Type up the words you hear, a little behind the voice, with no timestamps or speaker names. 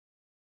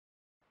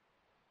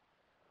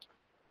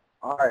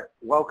All right,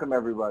 welcome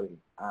everybody.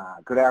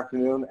 Good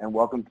afternoon and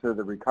welcome to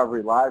the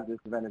Recovery Live. This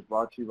event is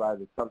brought to you by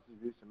the Substance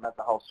Use and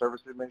Mental Health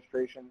Services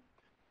Administration.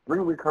 Bring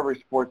recovery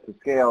supports to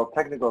scale,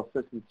 technical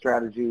assistance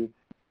strategy,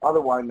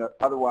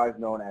 otherwise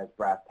known as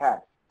brass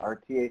tacks. Our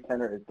TA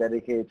Center is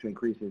dedicated to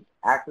increasing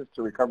access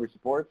to recovery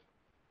supports.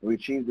 We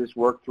achieve this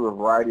work through a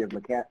variety of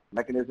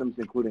mechanisms,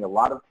 including a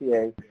lot of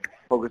TA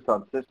focused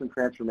on system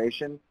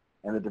transformation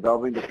and the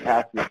developing the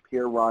capacity of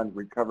peer-run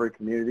recovery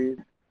communities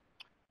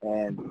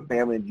and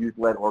family and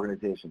youth-led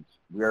organizations.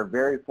 We are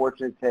very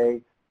fortunate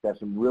today to have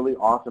some really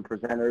awesome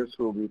presenters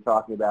who will be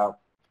talking about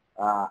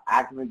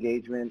active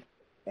engagement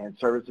and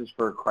services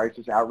for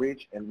crisis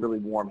outreach and really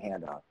warm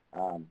handoffs.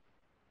 I'm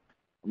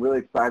really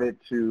excited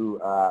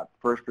to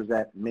first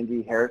present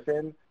Mindy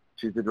Harrison.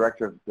 She's the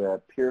director of the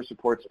Peer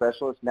Support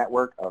Specialist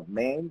Network of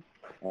Maine,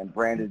 and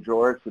Brandon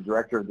George, the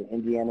director of the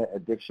Indiana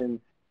Addiction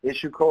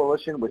Issue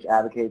Coalition, which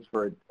advocates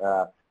for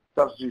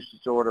substance use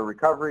disorder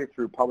recovery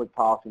through public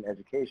policy and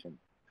education.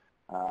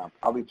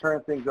 I'll be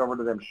turning things over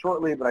to them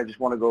shortly, but I just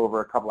want to go over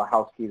a couple of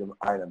housekeeping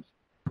items.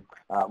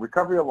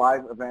 Recovery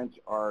Live events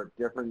are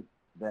different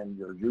than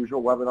your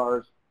usual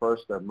webinars.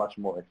 First, they're much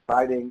more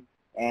exciting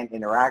and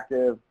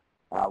interactive.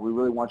 We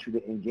really want you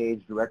to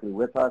engage directly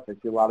with us. I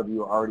see a lot of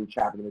you are already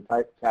typing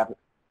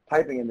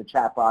in the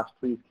chat box.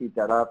 Please keep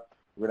that up.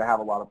 We're going to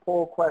have a lot of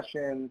poll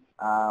questions,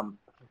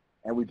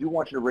 and we do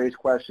want you to raise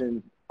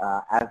questions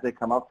as they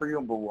come up for you,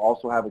 but we'll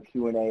also have a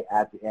Q&A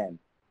at the end.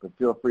 But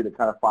feel free to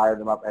kind of fire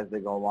them up as they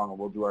go along, and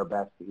we'll do our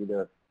best to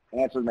either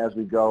answer them as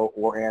we go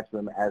or answer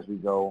them as we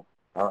go,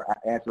 or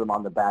answer them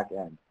on the back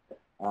end.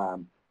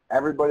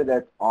 Everybody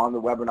that's on the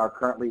webinar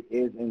currently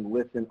is in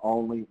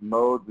listen-only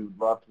mode. We would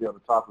love to be able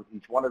to talk with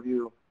each one of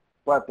you,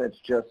 but that's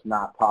just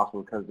not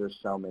possible because there's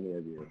so many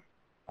of you.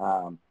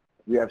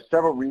 We have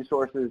several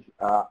resources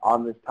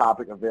on this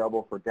topic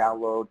available for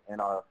download in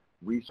our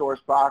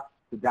resource box.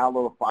 To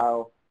download a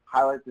file,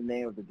 highlight the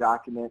name of the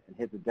document and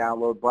hit the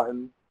download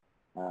button.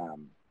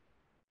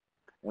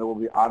 And it will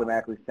be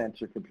automatically sent to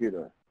your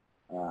computer.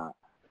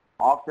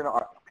 Often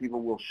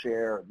people will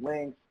share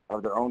links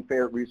of their own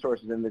favorite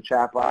resources in the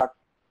chat box.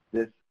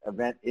 This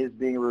event is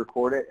being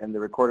recorded, and the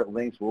recorded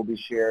links will be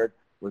shared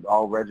with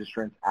all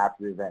registrants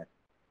after the event.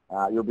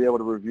 You'll be able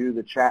to review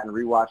the chat and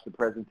rewatch the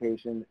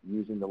presentation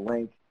using the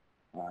link.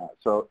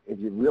 So if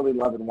you really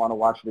love it and want to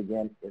watch it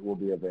again, it will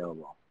be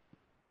available.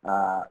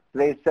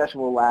 Today's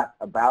session will last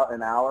about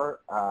an hour.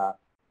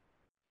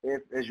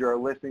 If, as you're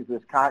listening to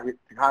this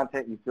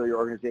content, you feel your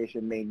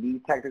organization may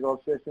need technical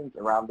assistance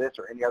around this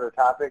or any other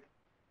topic,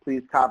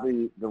 please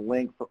copy the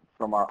link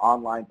from our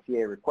online TA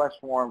request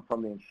form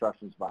from the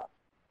instructions box.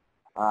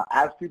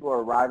 As people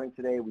are arriving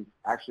today, we've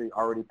actually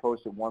already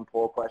posted one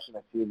poll question.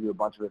 I see a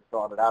bunch of us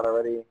filling it out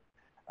already.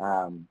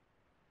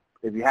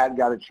 If you hadn't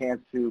got a chance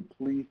to,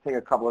 please take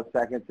a couple of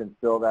seconds and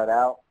fill that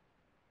out.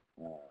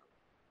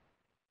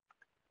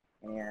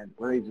 And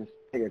let me just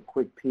take a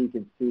quick peek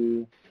and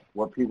see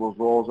what people's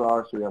roles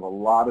are. So we have a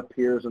lot of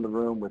peers in the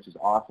room, which is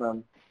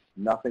awesome.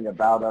 Nothing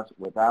about us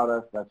without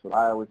us. That's what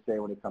I always say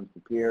when it comes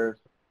to peers.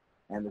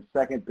 And the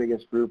second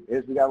biggest group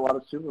is we got a lot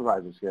of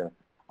supervisors here.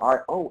 All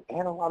right. Oh,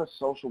 and a lot of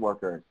social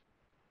workers.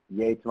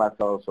 Yay to my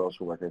fellow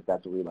social workers.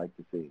 That's what we like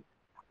to see.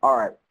 All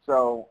right.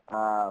 So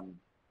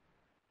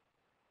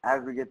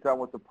as we get done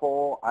with the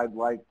poll, I'd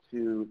like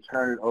to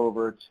turn it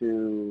over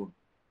to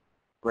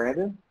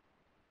Brandon.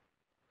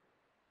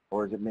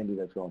 Or is it Mindy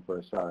that's going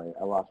first? Sorry,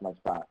 I lost my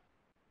spot.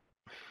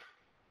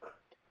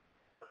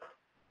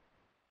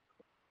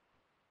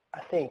 I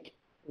think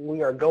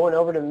we are going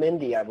over to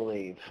Mindy, I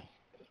believe.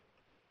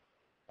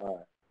 All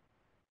right.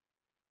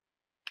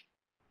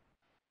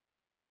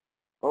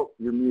 Oh,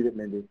 you're muted,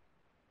 Mindy.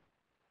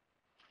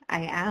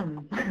 I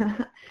am.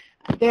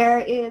 There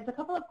is a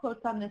couple of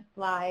quotes on this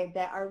slide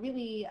that are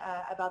really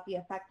about the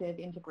effective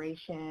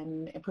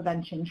integration,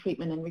 prevention,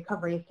 treatment, and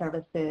recovery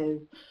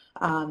services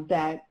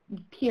that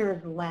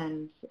peers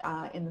lend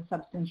in the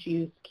substance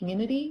use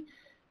community.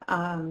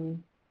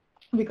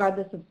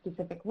 Regardless of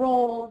specific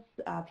roles,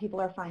 people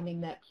are finding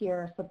that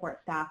peer support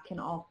staff can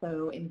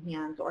also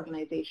enhance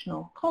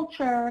organizational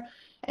culture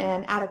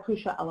and add a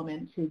crucial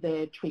element to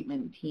the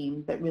treatment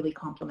teams that really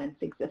complements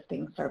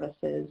existing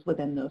services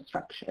within those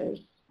structures.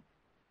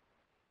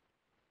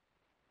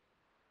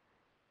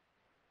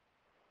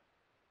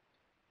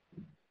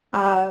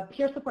 A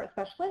peer support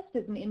specialist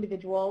is an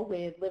individual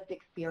with lived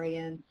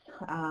experience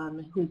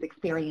who's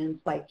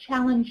experienced life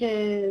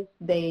challenges.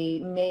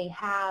 They may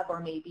have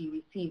or may be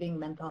receiving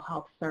mental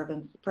health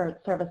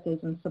services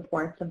and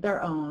supports of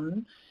their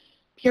own.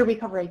 Peer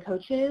recovery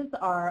coaches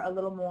are a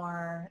little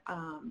more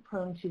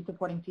prone to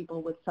supporting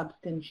people with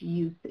substance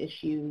use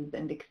issues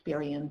and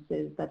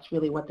experiences. That's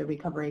really what the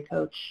recovery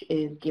coach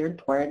is geared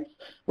towards,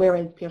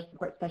 whereas peer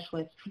support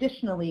specialists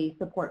traditionally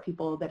support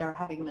people that are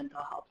having mental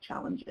health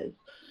challenges.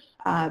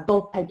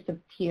 Both types of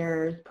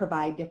peers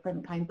provide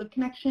different kinds of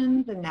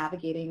connections in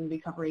navigating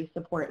recovery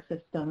support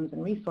systems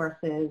and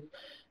resources,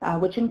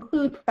 which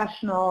include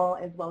professional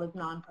as well as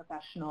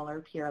non-professional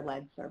or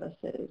peer-led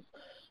services.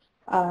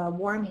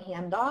 Warm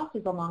handoff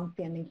is a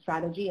long-standing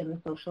strategy in the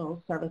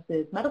social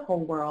services medical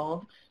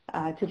world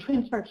to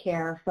transfer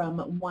care from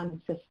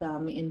one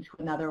system into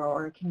another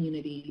or a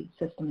community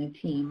system and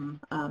team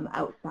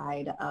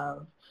outside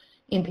of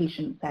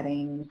inpatient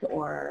settings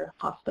or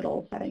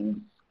hospital settings.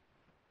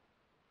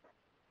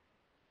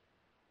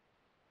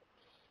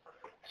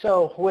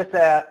 So with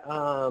that,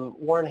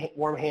 warm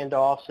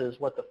handoffs is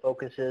what the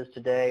focus is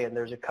today, and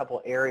there's a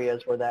couple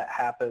areas where that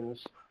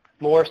happens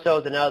more so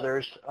than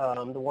others.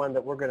 The one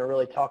that we're going to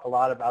really talk a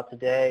lot about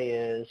today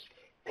is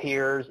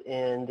peers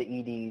in the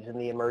EDs, in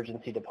the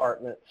emergency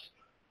departments,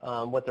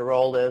 what the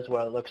role is,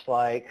 what it looks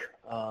like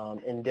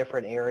in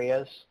different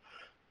areas.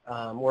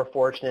 We're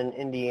fortunate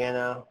in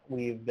Indiana.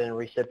 We've been a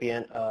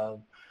recipient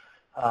of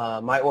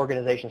my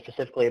organization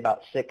specifically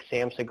about 6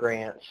 SAMHSA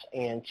grants,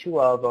 and 2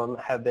 of them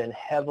have been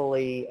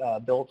heavily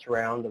built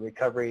around the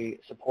recovery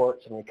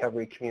supports and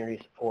recovery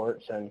community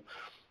supports. And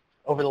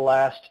over the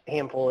last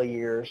handful of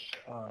years,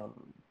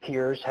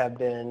 peers have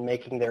been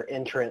making their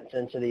entrance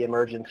into the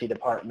emergency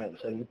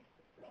departments. And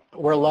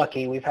we're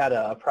lucky. We've had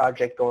a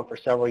project going for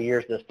several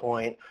years at this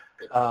point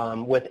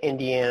with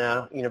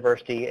Indiana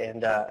University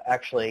and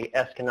actually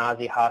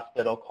Eskenazi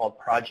Hospital called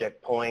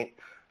Project Point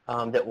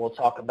that we'll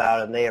talk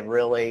about, and they have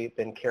really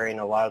been carrying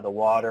a lot of the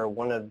water.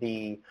 One of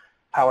the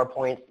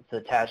PowerPoints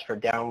that's attached for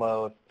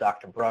download,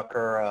 Dr.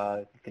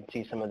 Brucker, you can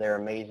see some of their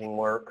amazing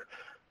work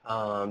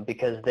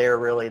because they're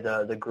really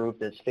the group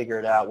that's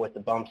figured out with the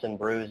bumps and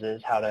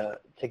bruises how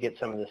to get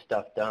some of this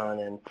stuff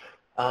done.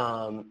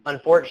 And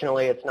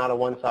unfortunately, it's not a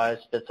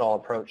one-size-fits-all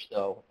approach,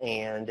 though.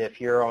 And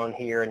if you're on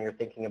here and you're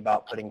thinking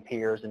about putting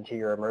peers into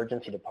your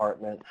emergency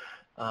department,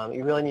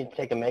 you really need to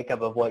take a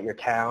makeup of what your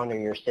town or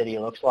your city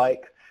looks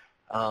like.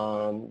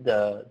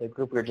 The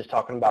group we were just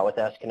talking about with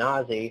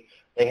Eskenazi,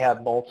 they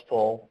have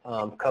multiple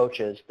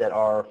coaches that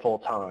are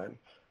full-time.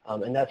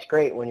 And that's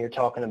great when you're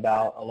talking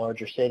about a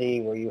larger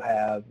city where you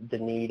have the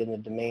need and the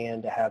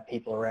demand to have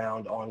people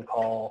around on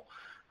call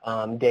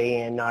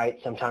day and night,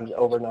 sometimes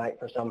overnight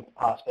for some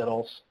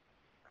hospitals.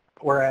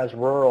 Whereas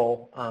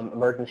rural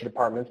emergency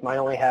departments might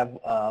only have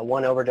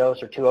 1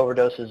 overdose or 2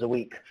 overdoses a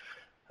week.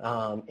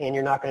 And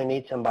you're not going to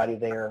need somebody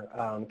there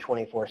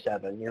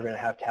 24/7. You're going to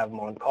have them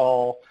on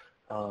call,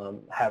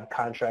 have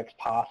contracts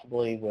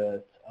possibly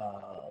with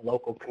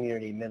local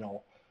community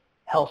mental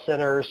health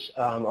centers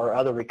or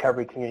other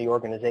recovery community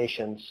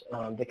organizations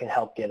that can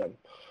help get them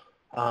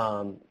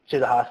to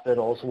the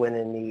hospitals when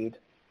in need.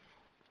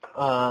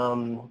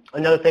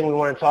 Another thing we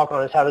want to talk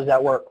on is how does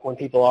that work when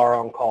people are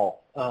on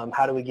call?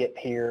 How do we get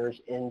peers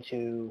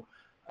into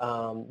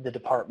the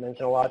departments?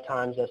 And a lot of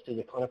times that's through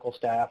the clinical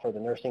staff or the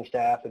nursing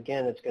staff.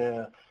 Again, it's going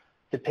to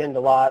depend a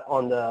lot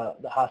on the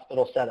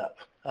hospital setup.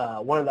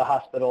 One of the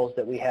hospitals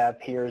that we have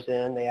peers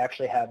in, they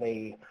actually have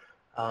a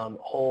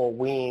whole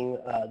wing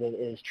that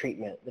is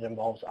treatment that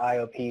involves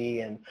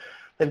IOP, and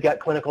they've got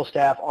clinical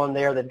staff on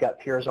there, they've got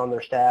peers on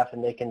their staff,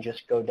 and they can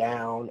just go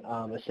down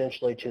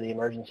essentially to the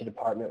emergency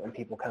department when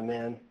people come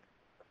in.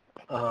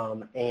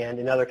 And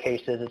in other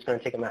cases, it's going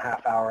to take them a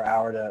half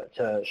hour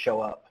to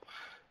show up.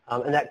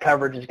 And that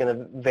coverage is going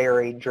to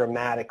vary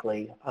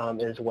dramatically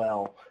as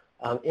well.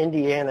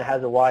 Indiana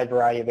has a wide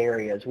variety of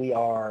areas. We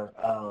are,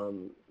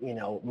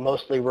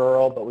 mostly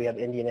rural, but we have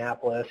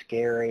Indianapolis,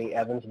 Gary,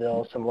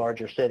 Evansville, some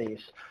larger cities.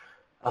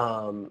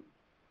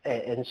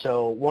 And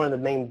so one of the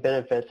main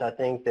benefits I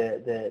think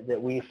that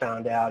we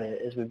found out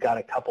is we've got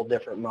a couple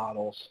different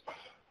models.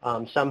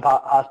 Some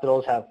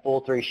hospitals have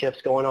full 3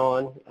 shifts going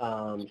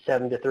on,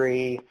 7 to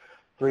 3,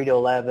 3 to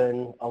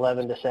 11,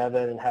 11 to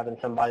 7, and having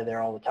somebody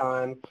there all the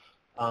time.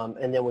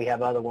 And then we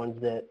have other ones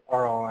that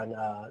are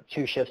on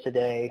 2 shifts a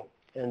day.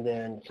 And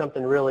then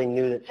something really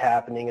new that's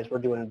happening is we're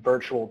doing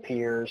virtual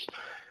peers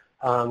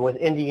with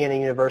Indiana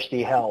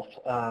University Health.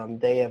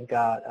 They have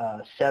got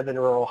 7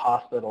 rural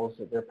hospitals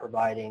that they're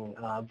providing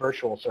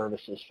virtual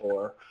services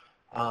for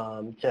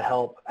to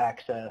help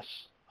access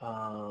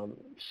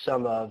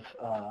some of,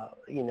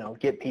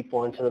 get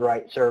people into the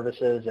right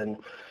services and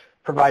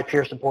provide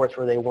peer supports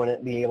where they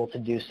wouldn't be able to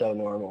do so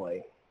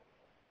normally.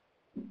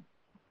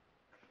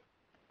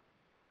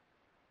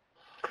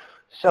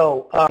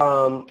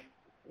 So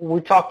we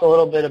talked a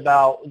little bit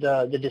about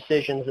the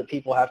decisions that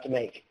people have to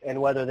make and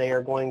whether they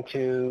are going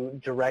to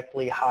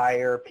directly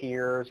hire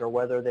peers or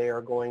whether they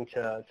are going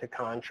to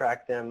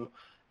contract them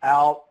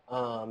out.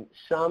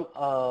 Some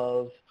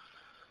of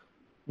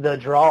the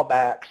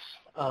drawbacks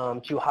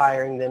to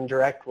hiring them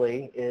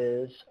directly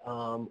is,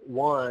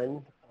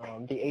 one,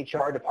 the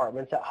HR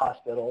departments at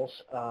hospitals.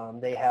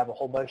 They have a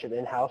whole bunch of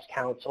in-house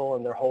counsel,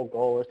 and their whole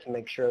goal is to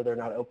make sure they're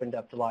not opened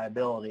up to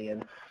liability.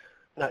 And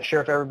not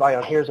sure if everybody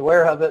on here is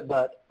aware of it,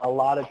 but a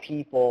lot of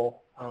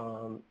people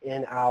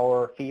in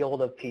our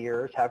field of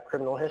peers have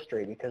criminal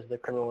history because of the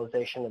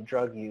criminalization of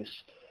drug use.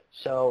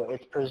 So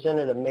it's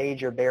presented a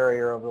major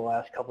barrier over the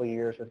last couple of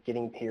years with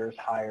getting peers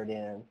hired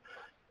in.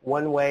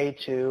 One way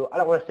to, I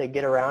don't want to say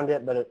get around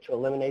it, but to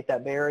eliminate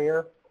that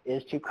barrier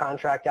is to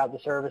contract out the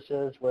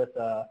services with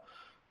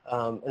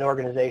an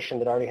organization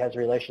that already has a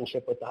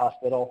relationship with the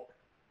hospital.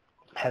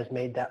 has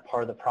made that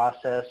part of the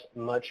process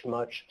much,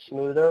 much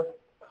smoother.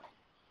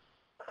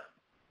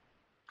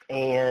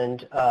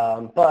 And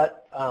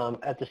but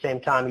at the same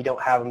time, you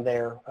don't have them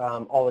there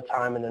all the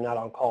time, and they're not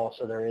on call,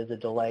 so there is a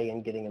delay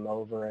in getting them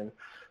over. And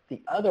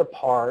the other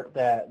part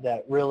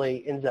that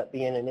really ends up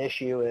being an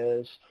issue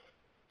is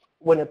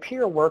when a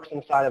peer works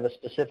inside of a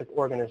specific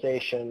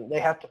organization, they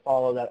have to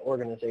follow that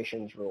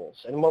organization's rules.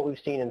 And what we've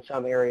seen in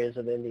some areas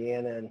of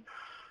Indiana and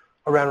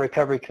around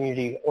recovery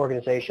community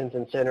organizations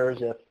and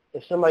centers,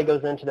 if somebody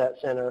goes into that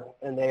center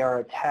and they are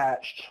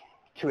attached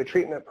to a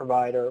treatment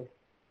provider,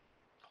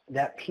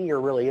 that peer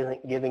really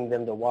isn't giving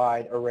them the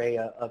wide array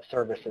of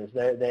services.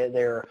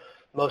 They're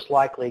most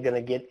likely going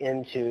to get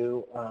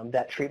into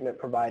that treatment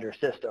provider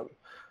system.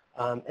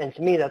 And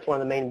to me, that's one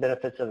of the main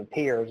benefits of the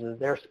peers is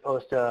they're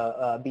supposed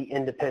to be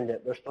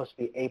independent. They're supposed to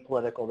be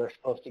apolitical. They're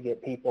supposed to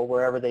get people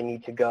wherever they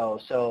need to go.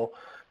 So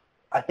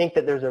I think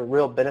that there's a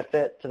real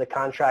benefit to the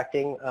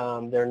contracting.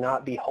 They're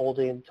not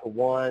beholden to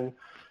one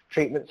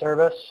treatment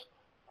service,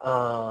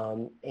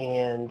 and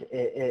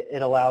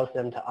it allows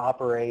them to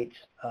operate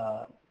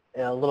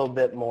in a little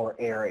bit more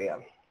area.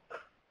 I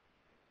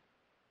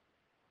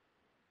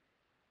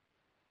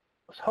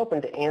was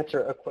hoping to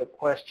answer a quick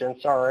question.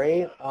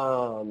 Sorry.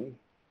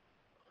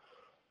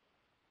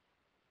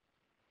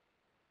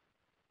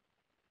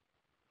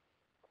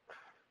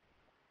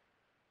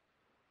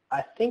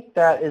 I think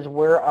that is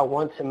where I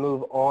want to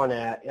move on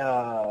at,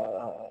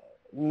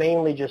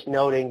 mainly just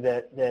noting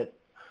that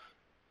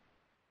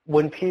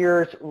when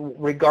peers,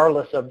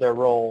 regardless of their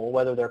role,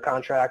 whether they're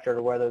contracted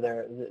or whether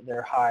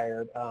they're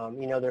hired,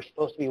 they're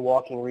supposed to be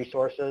walking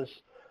resources.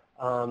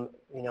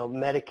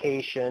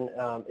 Medication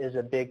is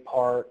a big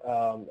part,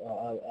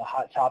 a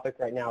hot topic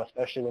right now,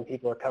 especially when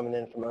people are coming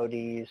in from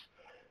ODs,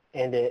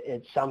 and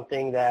it's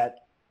something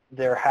that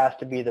there has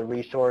to be the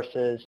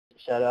resources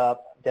set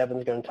up.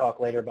 Devin's going to talk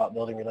later about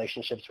building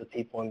relationships with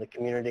people in the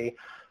community.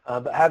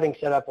 But having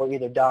set up where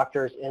either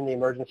doctors in the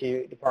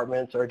emergency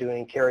departments are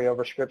doing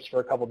carryover scripts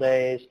for a couple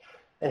days,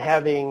 and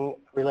having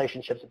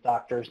relationships with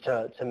doctors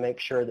to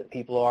make sure that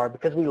people are,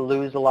 because we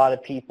lose a lot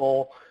of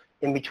people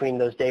in between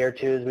those day or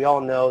twos. We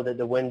all know that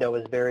the window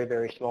is very,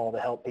 very small to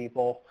help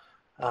people.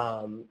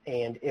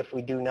 And if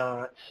we do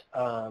not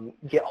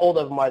get hold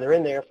of them while they're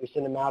in there, if we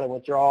send them out in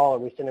withdrawal or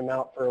we send them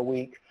out for a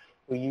week,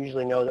 we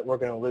usually know that we're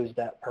going to lose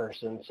that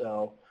person.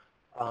 So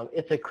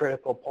it's a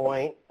critical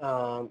point,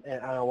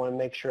 and I want to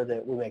make sure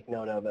that we make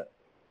note of it.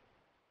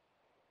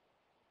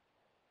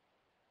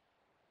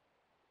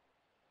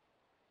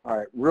 All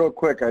right, real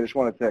quick, I just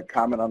wanted to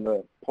comment on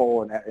the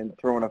poll and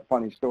throw in a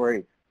funny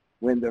story.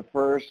 When the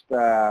first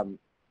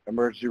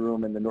emergency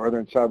room in the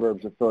northern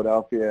suburbs of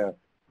Philadelphia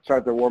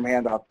started their warm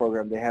handoff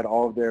program, they had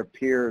all of their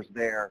peers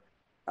there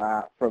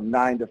from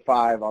 9 to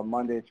 5 on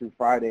Monday through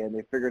Friday, and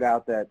they figured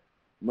out that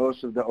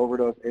most of the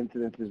overdose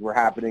incidences were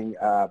happening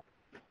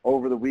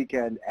over the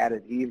weekend at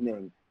an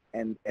evening.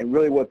 And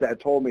really what that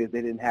told me is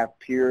they didn't have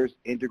peers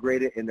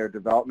integrated in their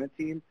development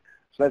team.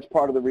 So that's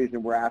part of the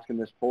reason we're asking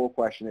this poll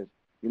question is,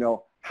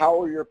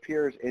 how are your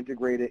peers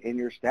integrated in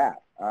your staff?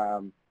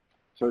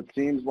 So it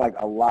seems like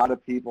a lot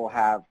of people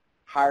have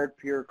hired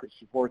peer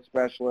support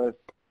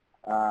specialists.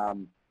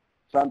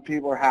 Some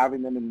people are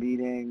having them in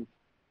meetings.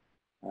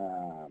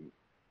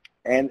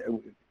 And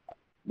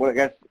I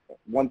guess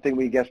one thing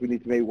we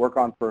need to maybe work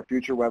on for a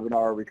future webinar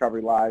or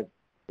Recovery Live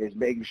is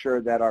making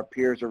sure that our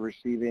peers are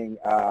receiving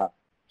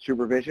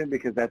supervision,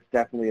 because that's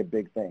definitely a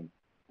big thing.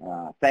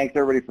 Thanks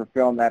everybody for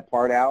filling that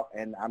part out,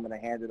 and I'm going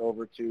to hand it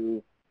over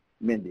to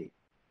Mindy.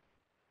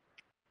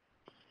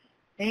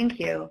 Thank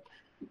you.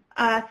 So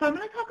I'm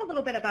going to talk a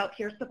little bit about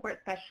peer support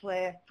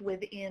specialists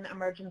within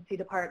emergency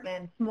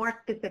departments, more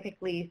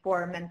specifically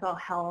for mental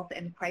health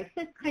and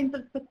crisis kinds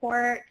of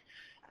support.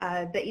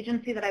 The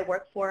agency that I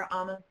work for,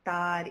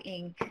 Amistad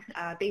Inc.,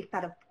 based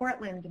out of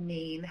Portland,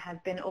 Maine, has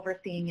been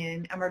overseeing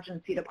an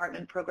emergency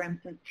department program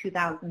since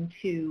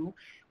 2002.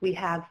 We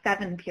have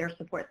 7 peer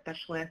support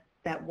specialists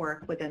that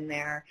work within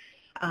there.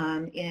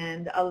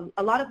 And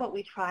a lot of what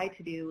we try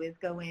to do is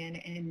go in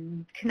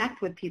and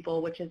connect with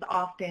people, which is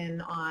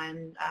often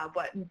on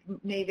what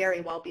may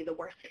very well be the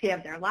worst day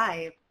of their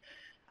lives.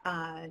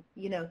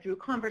 Through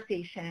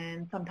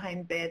conversation.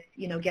 Sometimes it's,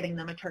 getting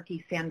them a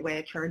turkey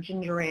sandwich or a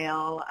ginger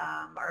ale,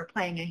 or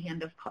playing a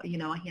hand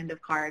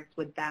of cards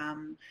with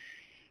them.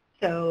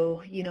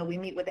 So, we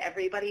meet with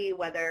everybody,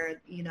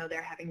 whether,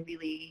 they're having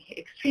really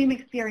extreme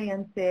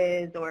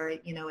experiences or,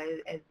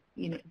 as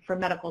for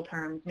medical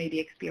terms, maybe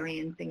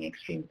experiencing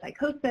extreme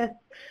psychosis.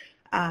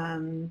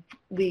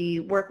 We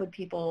work with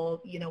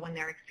people, when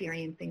they're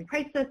experiencing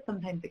crisis.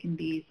 Sometimes it can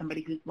be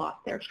somebody who's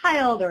lost their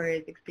child or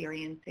is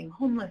experiencing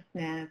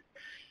homelessness,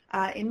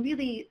 and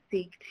really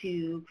seek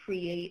to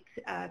create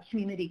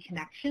community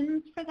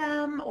connections for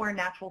them or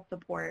natural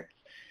support.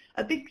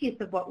 A big piece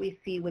of what we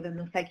see within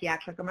the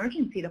psychiatric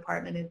emergency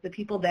department is the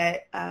people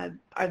that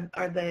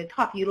are the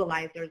top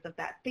utilizers of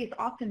that space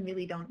often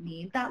really don't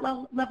need that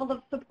level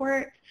of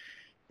support.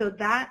 So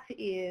that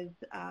is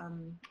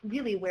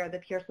really where the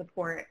peer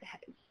support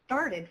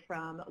started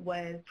from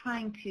was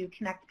trying to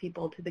connect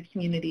people to the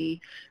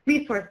community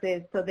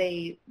resources so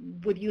they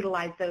would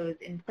utilize those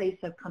in place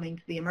of coming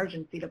to the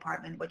emergency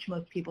department, which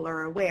most people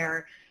are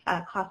aware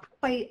costs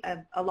quite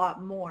a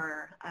lot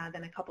more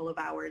than a couple of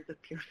hours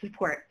of peer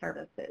support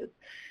services.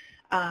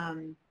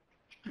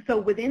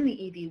 So within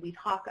the ED, we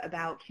talk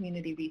about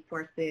community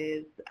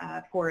resources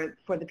for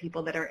the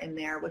people that are in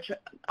there, which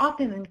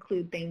often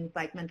include things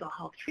like mental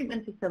health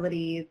treatment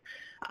facilities,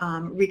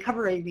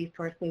 recovery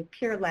resources,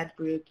 peer-led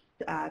groups,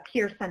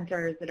 peer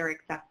centers that are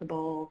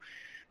accessible.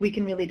 We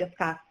can really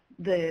discuss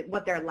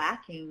what they're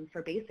lacking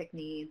for basic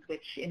needs,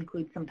 which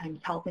include sometimes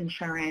health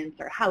insurance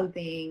or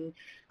housing,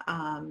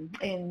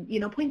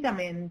 and point them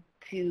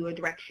into a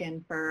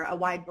direction for a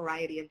wide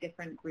variety of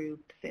different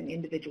groups and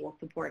individual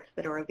supports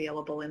that are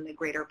available in the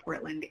greater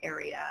Portland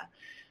area.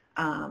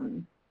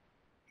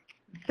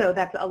 So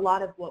that's a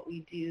lot of what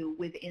we do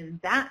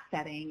within that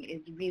setting, is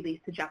really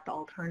suggest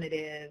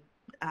alternative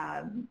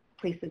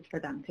places for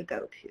them to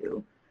go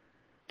to.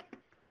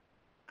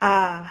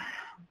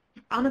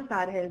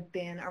 Amistad has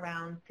been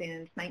around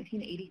since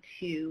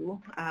 1982.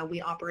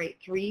 We operate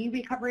 3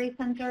 recovery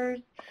centers,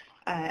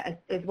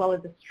 as well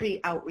as a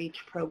street outreach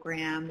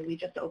program. We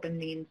just opened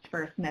Maine's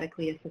first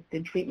medically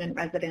assisted treatment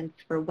residence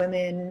for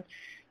women.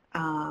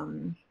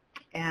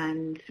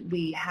 And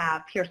we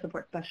have peer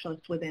support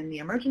specialists within the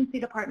emergency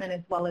department,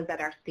 as well as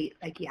at our state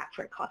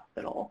psychiatric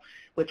hospital,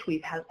 which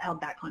we've held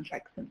that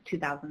contract since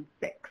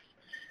 2006.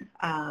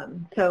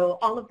 So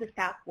all of the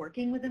staff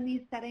working within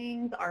these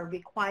settings are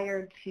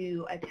required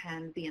to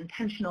attend the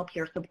intentional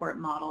peer support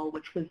model,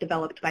 which was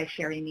developed by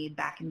Sherry Mead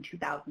back in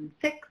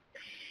 2006.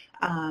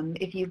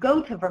 If you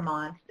go to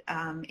Vermont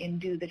and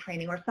do the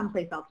training, or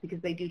someplace else,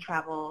 because they do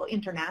travel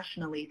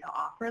internationally to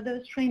offer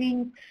those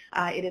trainings,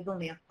 it is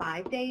only a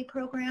 5-day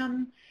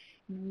program.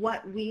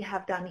 What we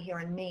have done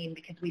here in Maine,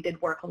 because we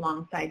did work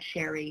alongside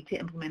Sherry to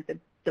implement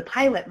the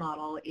pilot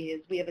model, is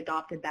we have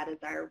adopted that as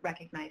our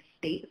recognized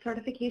state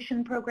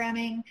certification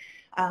programming,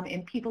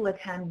 and people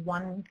attend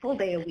 1 full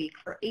day a week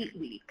for 8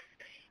 weeks.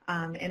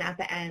 And at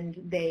the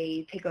end,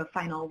 they take a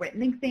final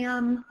written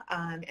exam,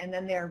 and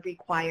then they're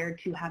required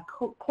to have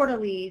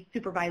quarterly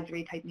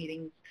supervisory type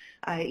meetings.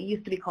 It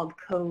used to be called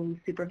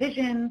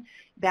co-supervision.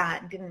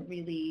 That didn't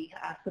really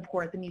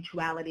support the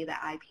mutuality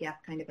that IPS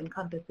kind of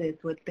encompasses,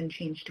 so it's been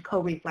changed to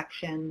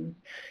co-reflections.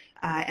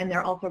 And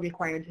they're also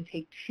required to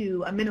take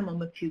a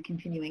minimum of 2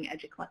 continuing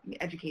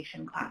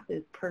education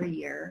classes per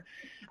year.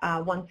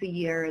 Once a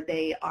year,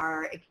 they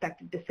are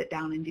expected to sit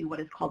down and do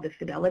what is called the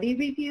fidelity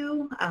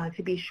review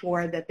to be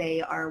sure that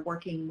they are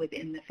working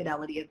within the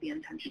fidelity of the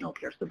intentional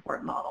peer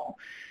support model.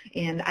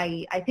 And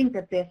I think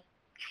that this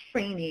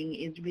training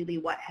is really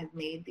what has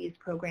made these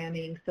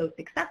programming so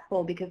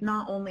successful, because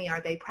not only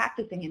are they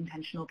practicing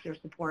intentional peer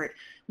support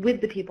with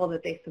the people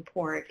that they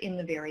support in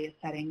the various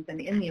settings and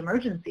in the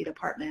emergency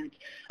department,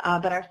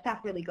 but our staff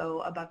really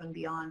go above and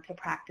beyond to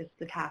practice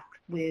the tasks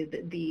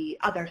with the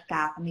other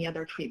staff and the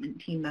other treatment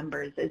team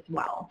members as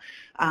well,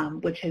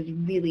 which has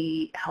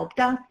really helped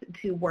us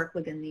to work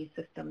within these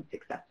systems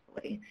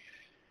successfully.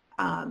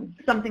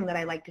 Something that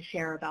I like to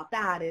share about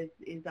that is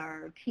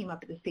our team up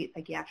at the State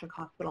Psychiatric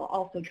Hospital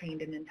also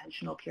trained in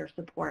intentional peer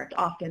support.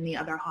 Often the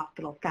other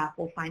hospital staff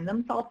will find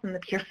themselves in the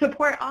peer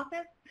support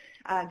office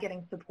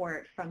getting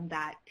support from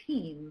that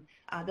team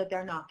that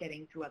they're not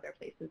getting through other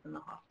places in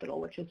the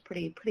hospital, which is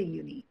pretty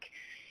unique.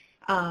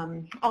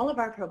 All of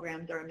our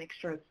programs are a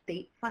mixture of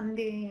state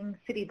funding,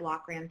 city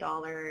block grant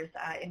dollars,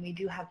 and we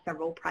do have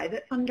several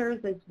private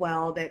funders as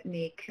well that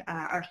make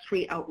our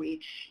street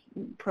outreach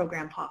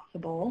program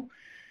possible.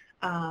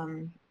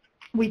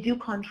 We do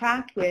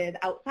contract with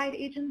outside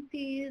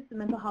agencies,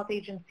 mental health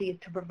agencies,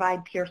 to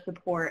provide peer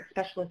support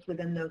specialists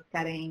within those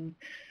settings,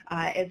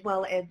 as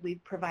well as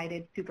we've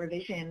provided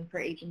supervision for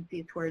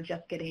agencies who are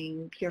just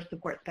getting peer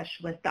support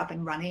specialists up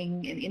and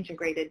running and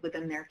integrated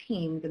within their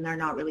teams, and they're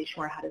not really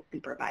sure how to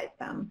supervise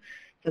them.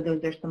 So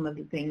those are some of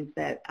the things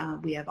that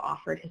we have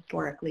offered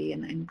historically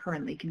and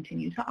currently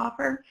continue to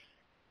offer.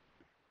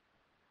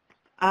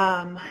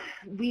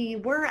 We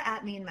were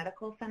at Maine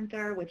Medical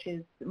Center, which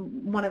is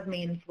one of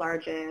Maine's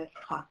largest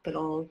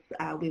hospitals.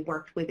 We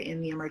worked within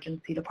the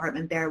emergency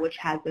department there, which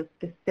has a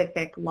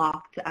specific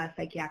locked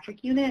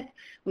psychiatric unit.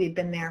 We've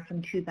been there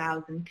from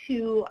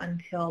 2002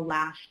 until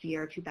last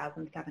year,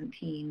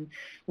 2017.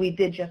 We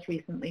did just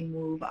recently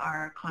move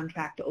our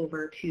contract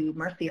over to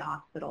Mercy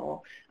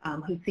Hospital,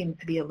 who seems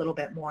to be a little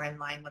bit more in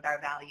line with our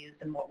values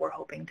and what we're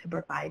hoping to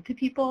provide to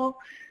people.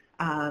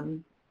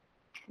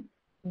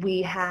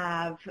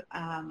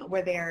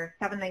 We're there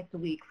 7 nights a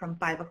week from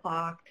 5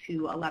 o'clock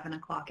to 11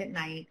 o'clock at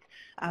night,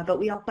 but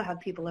we also have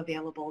people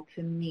available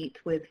to meet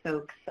with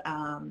folks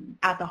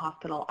at the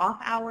hospital off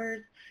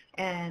hours,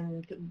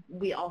 and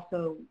we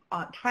also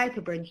try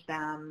to bridge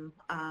them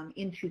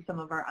into some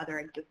of our other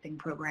existing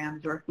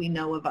programs, or if we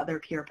know of other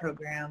peer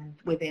programs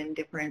within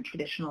different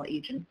traditional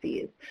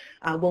agencies,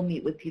 we'll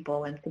meet with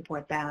people and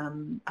support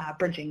them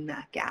bridging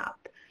that gap.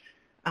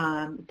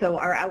 So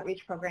our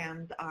outreach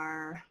programs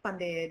are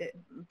funded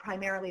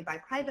primarily by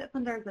private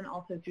funders and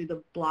also through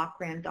the block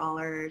grant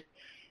dollars.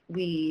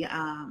 we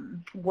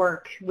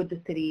work with the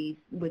city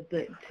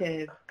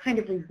to kind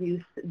of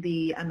reduce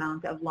the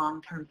amount of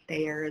long-term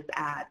stayers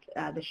at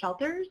the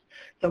shelters.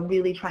 So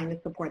really trying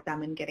to support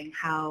them in getting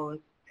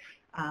housed,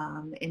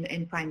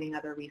 in finding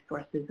other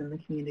resources in the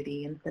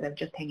community instead of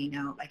just hanging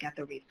out like at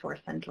the resource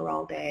center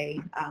all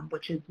day,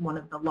 which is one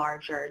of the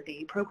larger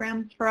day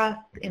programs for us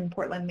in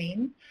Portland,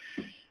 Maine.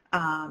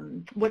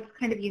 What's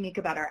kind of unique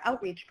about our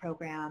outreach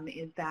program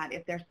is that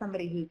if there's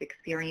somebody who's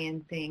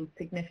experiencing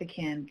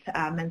significant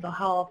mental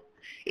health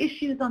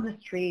issues on the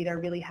street or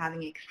really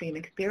having extreme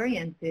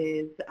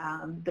experiences,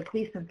 the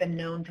police have been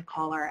known to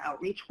call our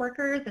outreach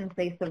workers in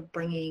place of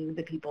bringing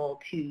the people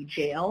to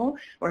jail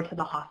or to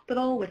the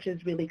hospital, which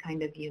is really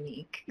kind of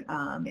unique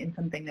and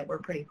something that we're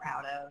pretty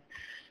proud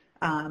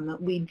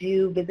of. We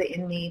do visit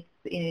inmates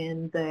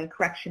in the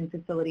correction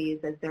facilities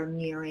as they're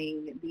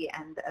nearing the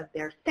end of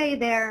their stay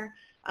there,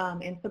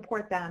 and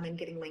support them in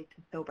getting linked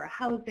to sober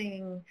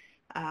housing.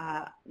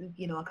 A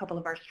couple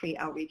of our street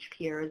outreach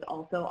peers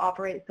also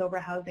operate sober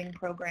housing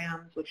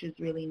programs, which is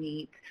really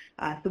neat.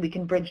 So we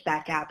can bridge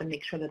that gap and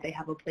make sure that they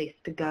have a place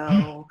to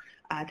go,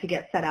 to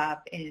get set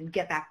up and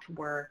get back to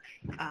work.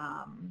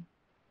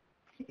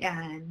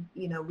 And,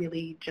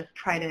 really just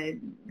try to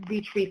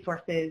reach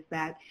resources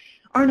that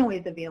aren't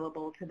always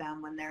available to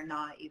them when they're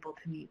not able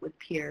to meet with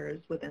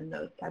peers within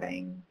those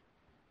settings.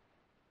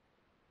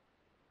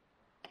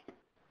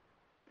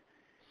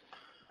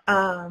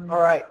 All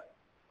right.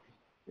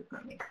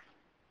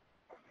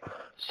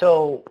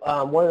 So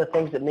one of the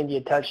things that Mindy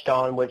had touched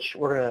on, which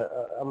I'm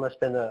going to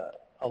spend a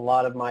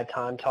lot of my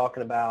time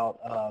talking about,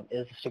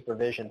 is the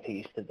supervision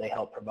piece that they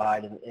help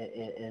provide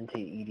into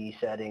ED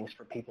settings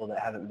for people that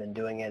haven't been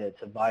doing it.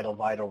 It's a vital,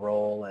 vital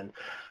role. And,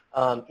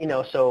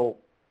 so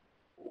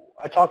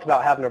I talked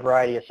about having a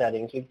variety of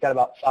settings. We've got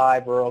about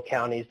 5 rural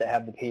counties that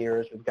have the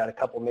peers. We've got a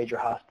couple major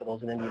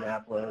hospitals in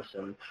Indianapolis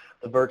and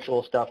the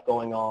virtual stuff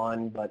going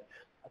on. But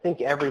I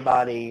think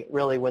everybody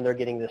really, when they're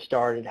getting this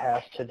started,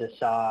 has to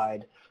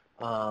decide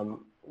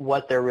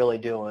what they're really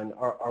doing.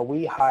 Are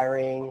we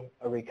hiring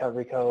a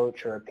recovery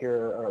coach or a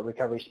peer or a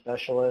recovery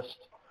specialist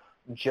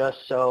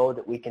just so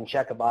that we can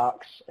check a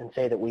box and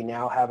say that we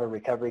now have a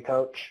recovery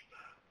coach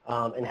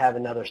and have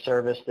another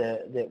service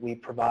that we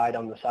provide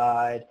on the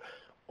side?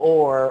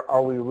 Or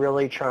are we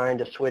really trying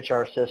to switch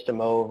our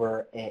system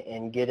over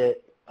and get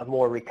it a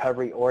more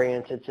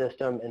recovery-oriented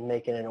system and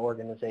make it an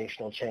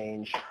organizational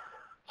change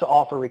to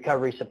offer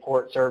recovery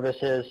support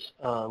services,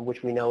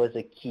 which we know is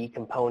a key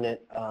component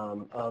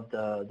of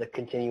the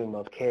continuum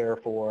of care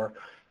for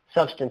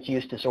substance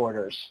use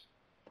disorders.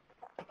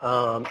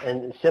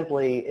 And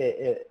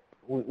simply,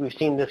 we've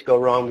seen this go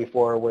wrong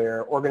before,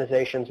 where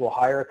organizations will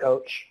hire a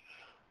coach,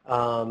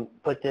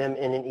 put them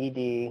in an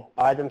ED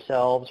by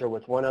themselves or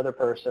with one other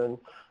person,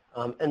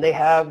 and they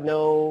have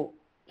no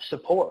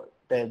support.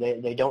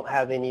 They don't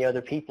have any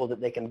other people that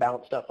they can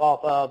bounce stuff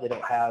off of. They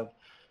don't have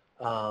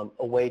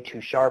a way to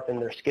sharpen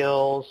their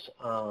skills.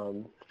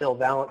 Phil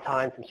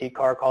Valentine from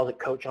CCAR calls it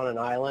coach on an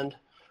island,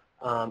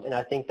 and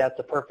I think that's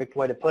the perfect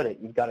way to put it.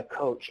 You've got a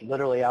coach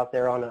literally out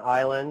there on an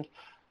island.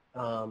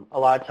 A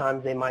lot of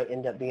times they might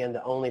end up being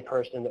the only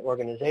person in the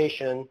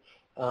organization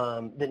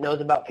that knows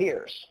about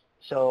peers.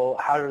 So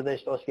how are they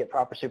supposed to get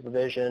proper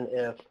supervision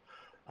if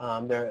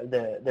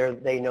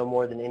they know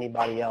more than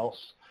anybody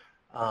else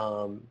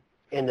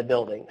in the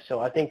building? So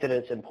I think that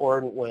it's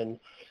important when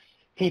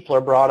people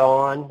are brought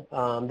on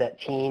that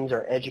teams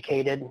are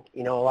educated.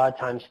 A lot of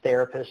times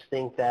therapists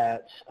think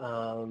that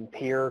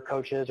peer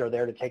coaches are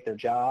there to take their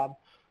job,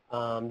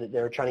 that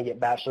they're trying to get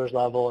bachelor's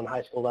level and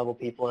high school level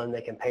people in.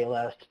 They can pay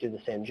less to do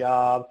the same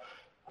job,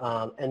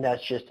 and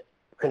that's just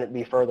couldn't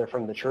be further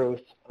from the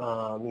truth.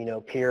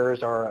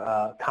 Peers are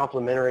a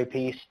complementary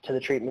piece to the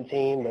treatment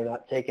team. They're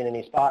not taking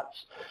any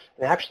spots.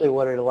 And actually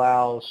what it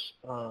allows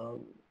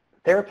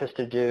therapists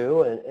to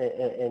do,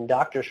 and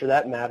doctors for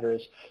that matter,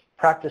 is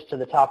practice to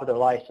the top of their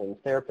license.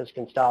 Therapists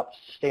can stop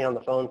staying on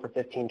the phone for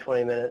 15,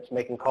 20 minutes,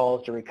 making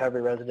calls to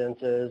recovery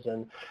residences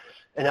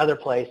and other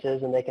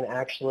places, and they can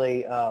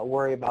actually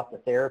worry about the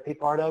therapy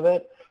part of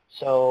it.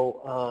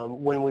 So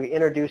when we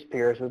introduce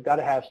peers, we've got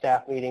to have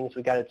staff meetings.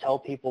 We've got to tell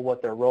people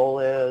what their role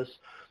is.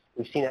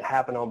 We've seen it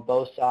happen on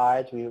both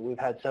sides. We've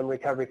had some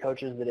recovery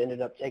coaches that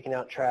ended up taking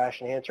out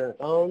trash and answering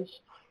phones.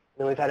 And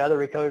then we've had other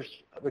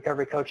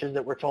recovery coaches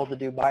that were told to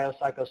do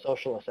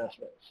biopsychosocial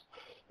assessments,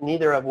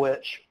 neither of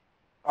which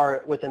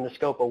are within the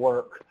scope of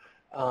work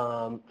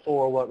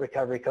for what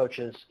recovery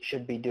coaches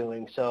should be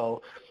doing.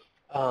 So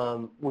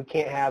we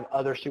can't have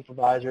other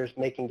supervisors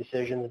making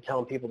decisions and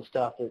telling people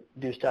to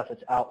do stuff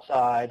that's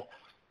outside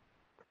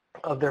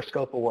of their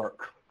scope of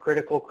work.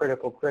 Critical,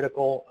 critical,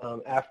 critical.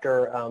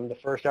 After the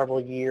first several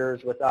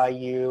years with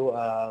IU,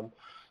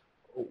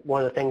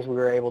 one of the things we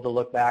were able to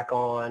look back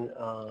on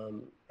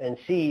and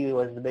see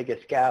was the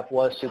biggest gap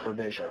was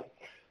supervision.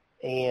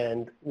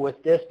 And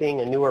with this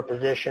being a newer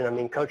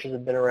position, coaches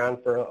have been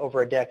around for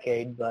over a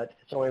decade, but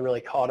it's only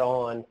really caught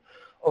on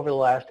over the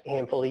last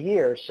handful of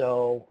years.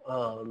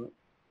 So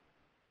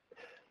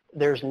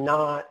there's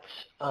not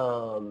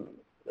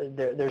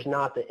there's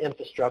not the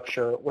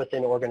infrastructure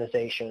within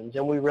organizations.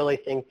 And we really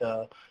think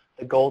the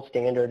gold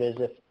standard is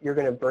if you're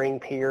going to bring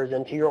peers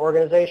into your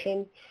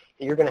organization,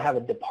 you're going to have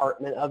a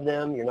department of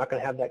them. You're not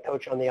going to have that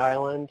coach on the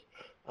island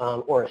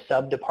or a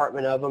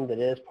sub-department of them that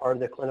is part of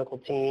the clinical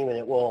team, and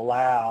it will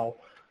allow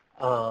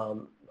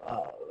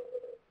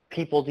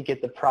people to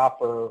get the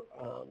proper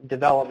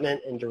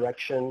development and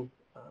direction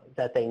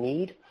that they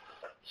need.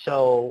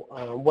 So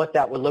what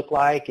that would look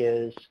like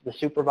is the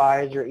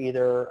supervisor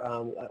either,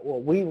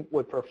 what we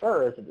would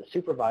prefer is that the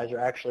supervisor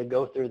actually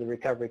go through the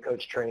recovery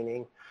coach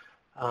training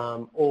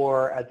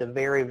or at the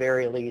very,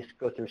 very least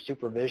go through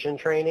supervision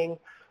training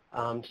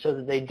so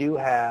that they do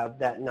have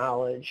that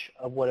knowledge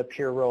of what a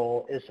peer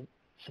role is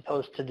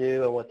supposed to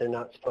do and what they're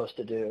not supposed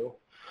to do.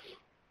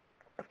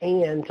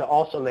 And to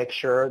also make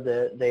sure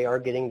that they are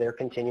getting their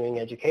continuing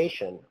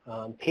education.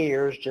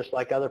 Peers, just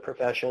like other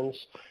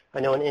professions, I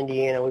know in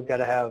Indiana we've got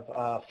to have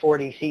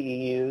 40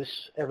 CEUs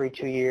every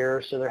 2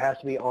 years, so there has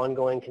to be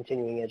ongoing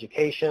continuing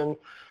education,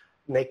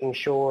 making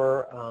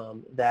sure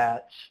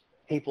that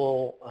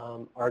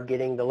people are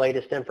getting the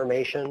latest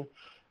information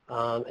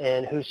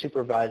and who's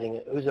supervising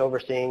it, who's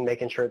overseeing,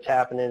 making sure it's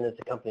happening, is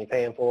the company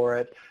paying for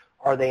it.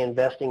 Are they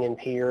investing in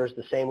peers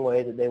the same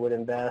way that they would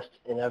invest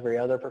in every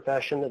other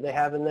profession that they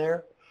have in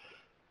there?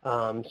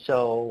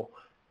 So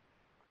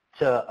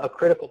to a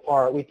critical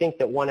part, we think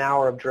that 1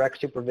 hour of direct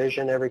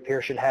supervision every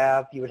peer should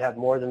have. You would have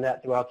more than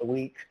that throughout the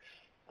week.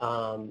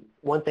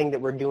 One thing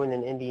that we're doing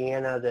in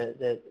Indiana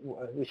that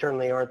we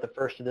certainly aren't the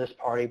first to this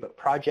party, but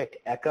Project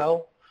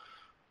ECHO,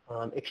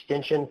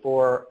 extension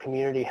for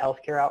community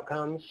healthcare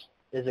outcomes,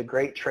 is a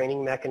great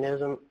training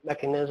mechanism,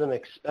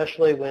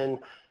 especially when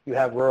you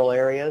have rural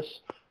areas.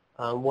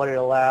 What it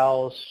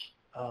allows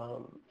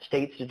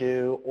states to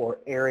do or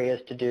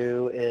areas to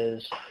do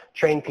is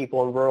train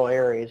people in rural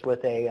areas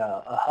with a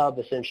hub,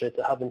 essentially. It's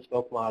a hub and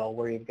spoke model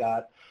where you've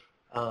got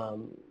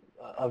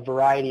a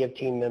variety of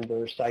team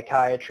members,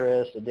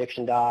 psychiatrists,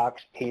 addiction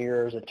docs,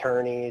 peers,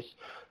 attorneys,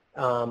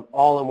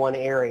 all in one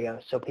area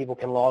so people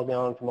can log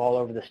on from all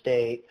over the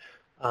state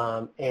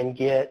and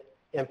get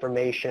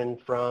information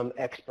from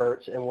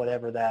experts in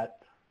whatever that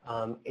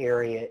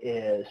area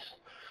is.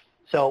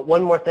 So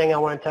one more thing I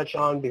want to touch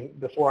on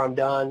before I'm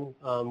done,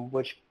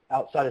 which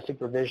outside of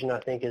supervision I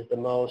think is the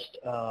most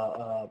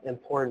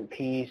important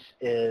piece,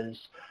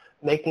 is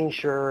making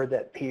sure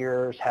that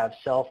peers have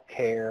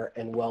self-care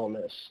and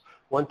wellness.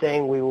 One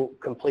thing we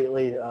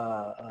completely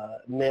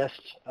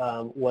missed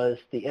was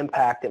the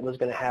impact it was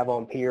going to have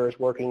on peers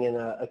working in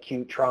an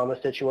acute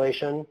trauma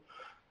situation,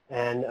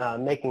 and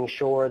making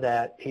sure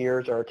that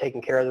peers are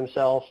taking care of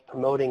themselves,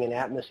 promoting an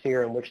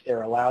atmosphere in which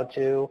they're allowed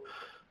to.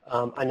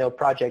 I know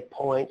Project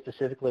Point,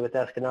 specifically with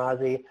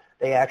Eskenazi,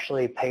 they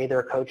actually pay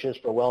their coaches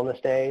for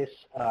wellness days.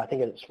 I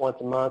think it's once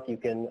a month. You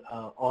can,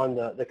 on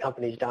the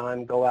company's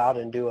dime, go out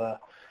and do a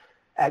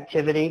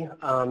activity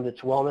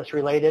that's wellness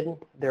related.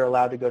 They're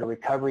allowed to go to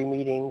recovery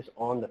meetings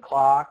on the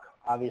clock.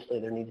 Obviously,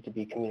 there needs to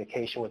be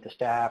communication with the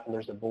staff, and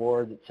there's a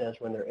board that says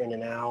when they're in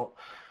and out.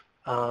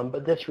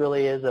 But this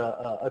really is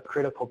a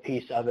critical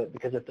piece of it,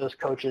 because if those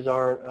coaches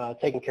aren't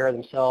taking care of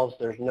themselves,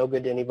 there's no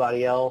good to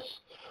anybody else.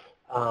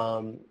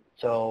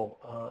 So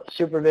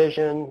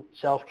supervision,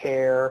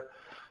 self-care,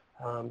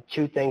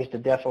 two things to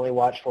definitely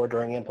watch for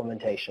during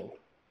implementation.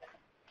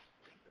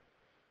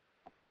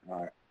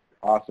 All right.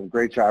 Awesome.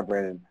 Great job,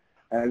 Brandon.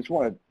 And I just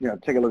want to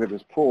take a look at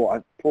this poll.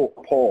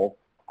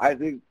 I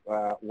think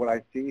what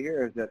I see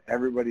here is that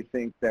everybody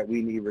thinks that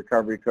we need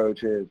recovery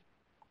coaches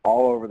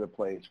all over the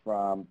place,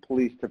 from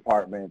police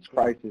departments,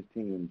 crisis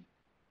teams,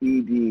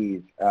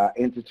 EDs,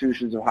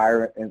 institutions of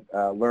higher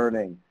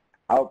learning,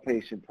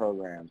 outpatient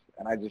programs.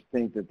 And I just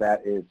think that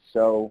that is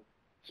so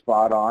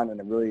spot on, and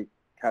it really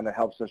kind of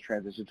helps us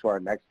transition to our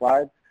next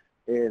slide,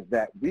 is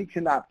that we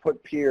cannot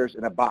put peers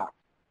in a box.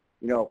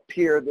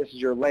 Peer, this is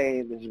your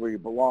lane, this is where you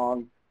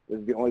belong, this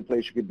is the only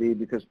place you could be,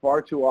 because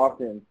far too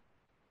often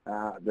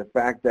the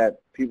fact that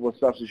people with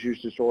substance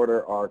use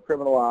disorder are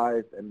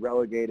criminalized and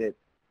relegated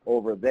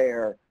over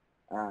there,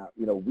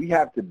 we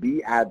have to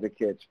be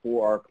advocates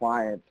for our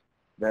clients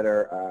that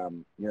are,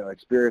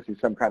 experiencing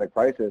some kind of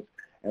crisis,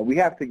 and we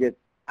have to get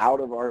out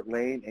of our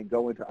lane and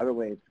go into other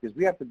lanes, because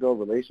we have to build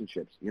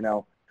relationships.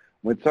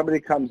 When somebody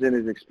comes in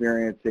and is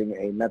experiencing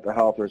a mental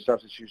health or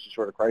substance use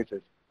disorder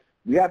crisis,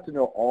 we have to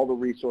know all the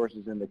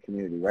resources in the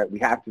community, right? We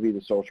have to be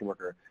the social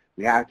worker.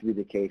 We have to be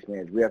the case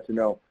manager. We have to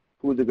know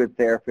who the good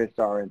therapists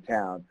are in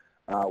town.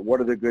 What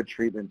are the good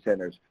treatment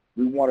centers?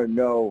 We want to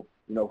know,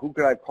 who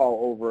could I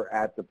call over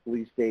at the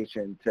police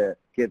station to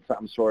get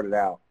something sorted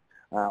out?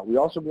 We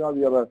also want to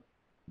be able to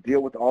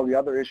deal with all the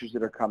other issues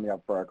that are coming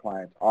up for our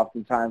clients.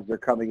 Oftentimes they're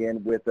coming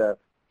in with a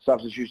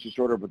substance use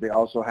disorder, but they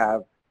also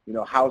have,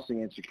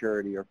 housing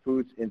insecurity or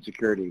food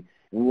insecurity.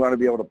 And we want to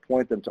be able to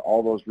point them to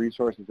all those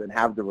resources and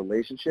have the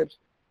relationships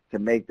to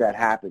make that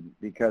happen.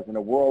 Because in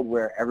a world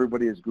where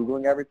everybody is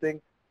Googling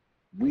everything,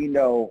 we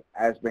know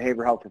as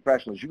behavioral health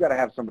professionals, you got to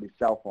have somebody's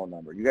cell phone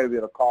number. You got to be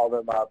able to call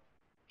them up.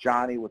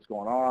 Johnny, what's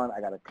going on?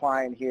 I got a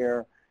client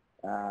here.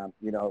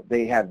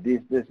 They have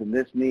this, and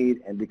this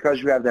need. And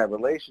because you have that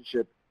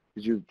relationship,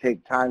 as you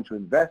take time to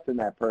invest in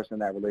that person,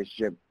 that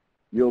relationship,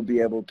 you'll be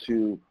able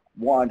to,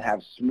 one,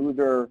 have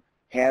smoother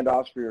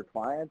handoffs for your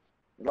clients.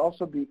 It'll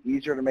also be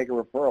easier to make a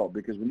referral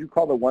because when you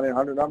call the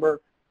 1-800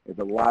 number, it's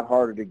a lot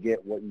harder to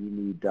get what you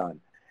need done.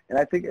 And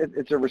I think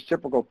it's a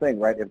reciprocal thing,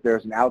 right? If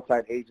there's an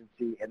outside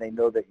agency and they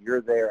know that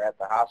you're there at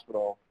the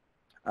hospital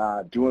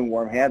doing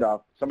warm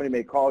handoff, somebody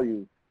may call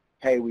you,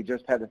 hey, we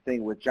just had a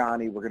thing with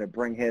Johnny. We're going to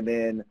bring him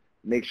in.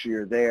 Make sure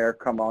you're there.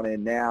 Come on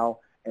in now.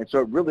 And so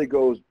it really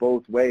goes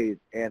both ways.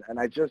 And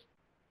I just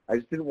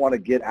didn't want to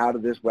get out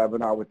of this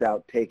webinar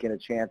without taking a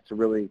chance to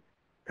really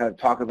kind of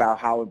talk about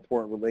how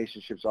important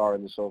relationships are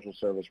in the social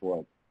service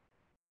world.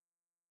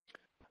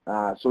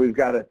 So we've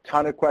got a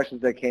ton of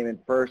questions that came in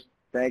first.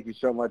 Thank you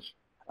so much,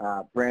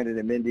 Brandon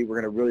and Mindy.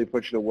 We're going to really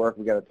put you to work.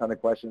 We've got a ton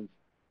of questions.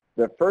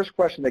 The first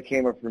question that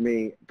came up for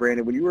me,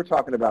 Brandon, when you were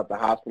talking about the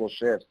hospital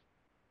shifts,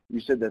 you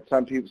said that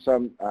some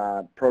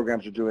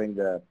programs are doing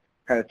the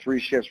kind of 3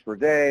 shifts per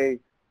day.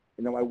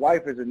 You know, my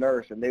wife is a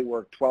nurse, and they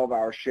work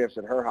 12-hour shifts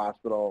at her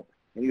hospital.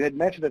 And you had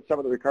mentioned that some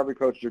of the recovery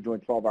coaches are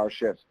doing 12-hour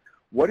shifts.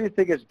 What do you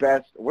think is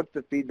best? What's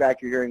the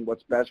feedback you're hearing?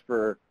 What's best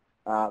for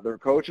their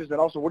coaches? And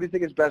also, what do you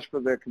think is best for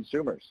the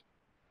consumers?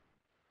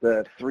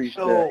 The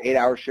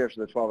 8-hour shifts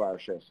or the 12-hour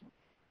shifts?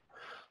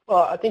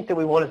 Well, I think that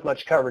we want as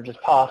much coverage as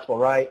possible,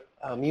 right?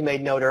 You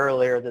made note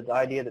earlier that the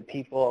idea that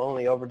people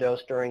only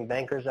overdose during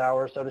banker's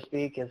hours, so to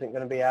speak, isn't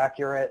going to be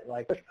accurate.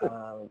 Like,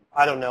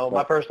 I don't know.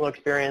 My personal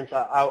experience,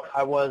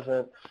 I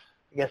wasn't,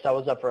 I guess I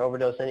was up for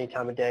overdose any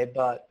time of day,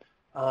 but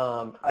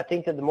I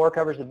think that the more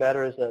coverage, the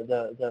better is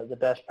the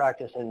best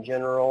practice in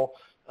general.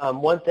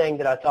 One thing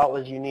that I thought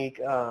was unique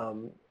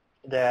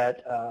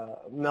that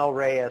Mel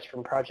Reyes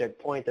from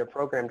Project Point, their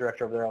program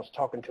director over there, I was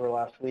talking to her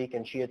last week,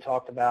 and she had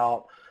talked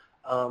about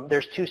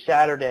there's 2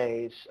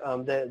 Saturdays.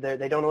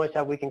 They don't always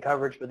have weekend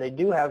coverage, but they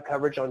do have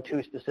coverage on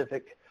 2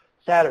 specific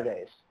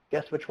Saturdays.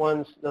 Guess which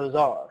ones those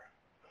are?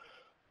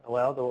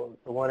 Well,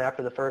 the one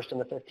after the 1st and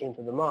the 15th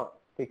of the month,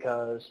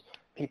 because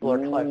people are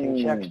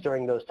collecting checks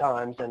during those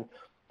times, and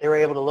they were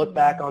able to look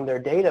back on their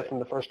data from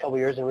the first couple of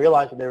years and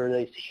realize that there were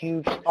these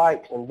huge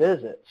spikes in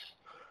visits.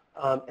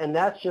 And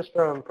that's just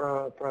from,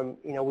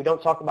 you know, we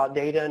don't talk about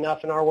data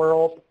enough in our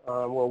world.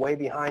 We're way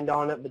behind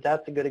on it, but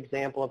that's a good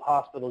example of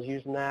hospitals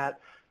using that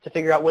to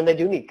figure out when they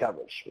do need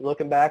coverage,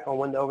 looking back on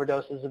when the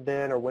overdoses have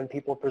been or when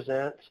people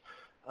present,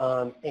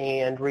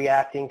 and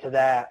reacting to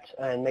that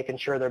and making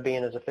sure they're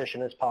being as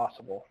efficient as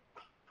possible.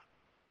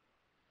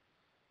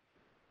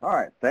 All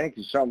right, thank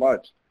you so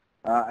much.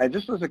 And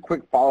just as a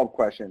quick follow-up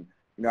question,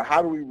 you know,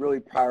 how do we really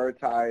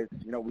prioritize?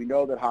 You know, we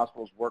know that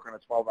hospitals work on a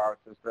 12-hour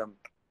system.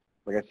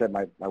 Like I said,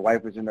 my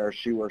wife is a nurse.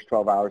 She works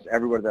 12 hours.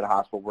 Everybody at the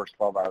hospital works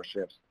 12-hour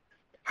shifts.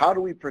 How do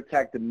we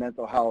protect the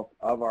mental health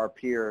of our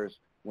peers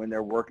when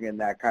they're working in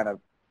that kind of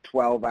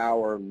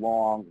 12-hour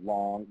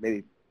long,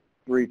 maybe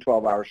 3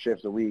 12-hour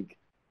shifts a week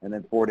and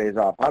then 4 days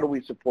off? How do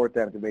we support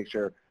them to make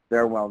sure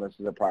their wellness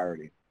is a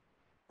priority?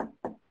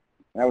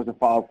 That was a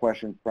follow-up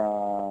question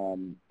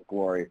from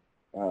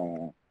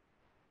Gloriana.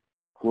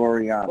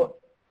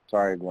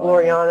 Sorry,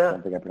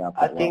 Gloriana.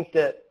 I think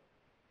that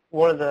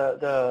one of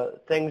the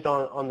things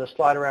on the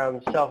slide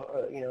around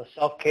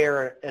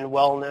self-care and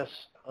wellness,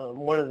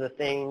 one of the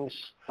things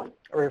I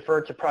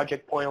referred to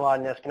Project Point a lot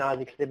in Eskenazi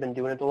because they've been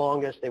doing it the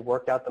longest. They've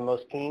worked out the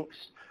most kinks.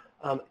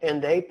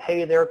 And they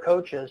pay their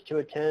coaches to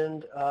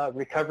attend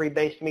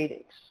recovery-based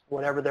meetings,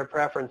 whatever their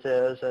preference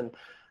is. And,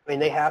 I mean,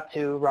 they have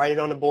to write it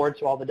on the board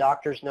so all the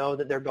doctors know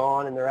that they're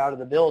gone and they're out of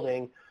the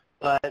building.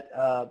 But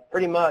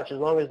pretty much, as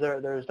long as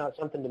there's not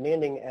something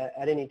demanding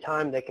at any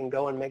time, they can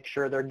go and make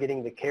sure they're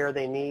getting the care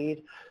they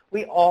need.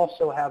 We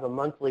also have a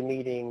monthly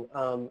meeting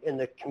in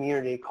the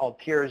community called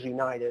Peers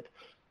United,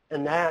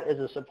 and that is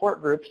a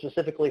support group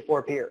specifically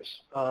for peers.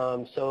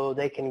 So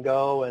they can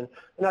go, and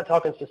I'm not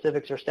talking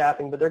specifics or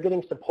staffing, but they're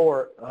getting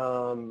support.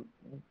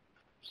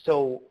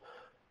 So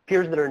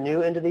peers that are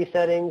new into these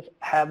settings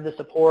have the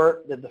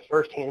support that the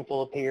first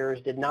handful of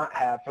peers did not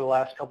have for the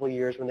last couple of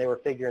years when they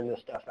were figuring this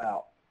stuff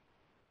out.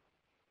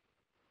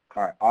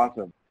 All right,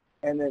 awesome.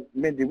 And then,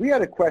 Mindy, we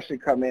had a question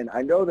come in.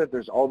 I know that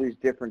there's all these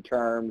different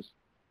terms,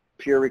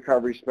 peer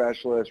recovery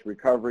specialist,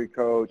 recovery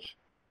coach,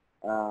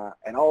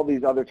 and all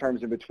these other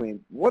terms in between.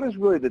 What is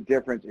really the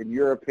difference, in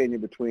your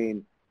opinion,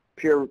 between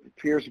peer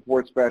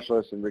support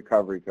specialist and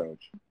recovery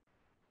coach?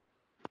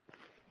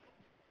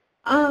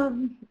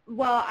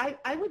 Well,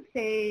 I would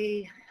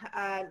say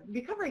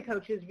recovery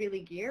coach is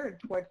really geared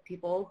towards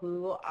people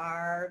who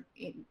are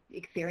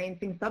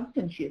experiencing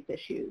substance use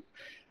issues.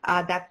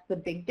 That's the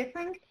big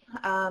difference.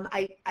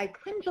 I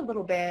cringe a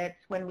little bit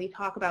when we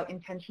talk about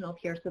intentional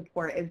peer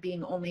support as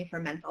being only for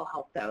mental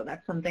health, though.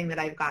 That's something that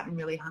I've gotten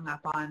really hung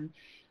up on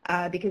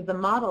because the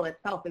model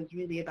itself is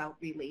really about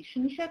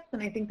relationships,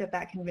 and I think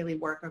that can really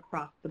work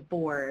across the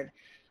board.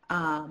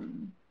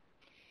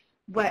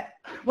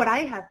 what I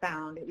have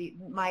found,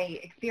 my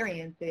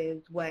experience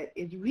is what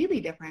is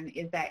really different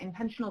is that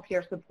intentional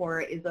peer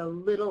support is a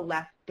little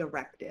less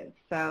directive.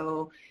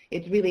 So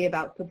it's really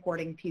about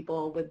supporting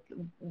people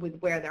with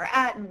where they're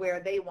at and where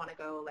they want to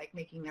go, like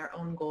making their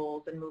own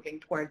goals and moving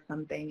towards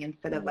something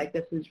instead of like,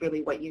 this is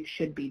really what you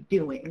should be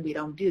doing. We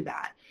don't do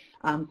that.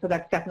 So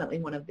that's definitely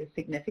one of the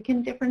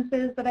significant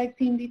differences that I've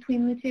seen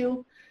between the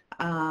two.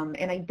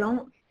 And I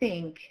don't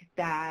think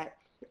that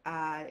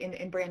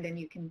and Brandon,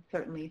 you can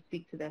certainly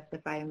speak to this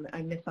if I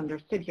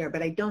misunderstood here,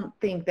 but I don't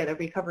think that a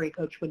recovery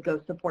coach would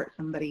go support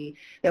somebody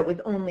that was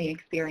only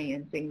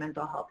experiencing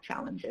mental health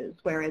challenges,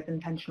 whereas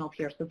intentional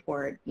peer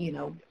support,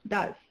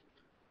 does.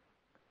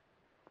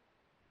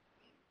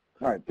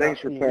 All right,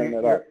 thanks for clearing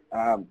that up.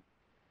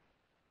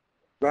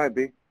 Go ahead,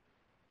 B.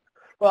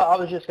 Well, I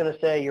was just going to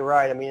say you're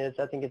right. I mean,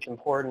 I think it's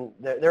important.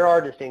 There are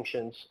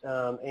distinctions,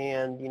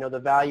 and the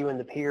value in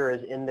the peer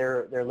is in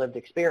their lived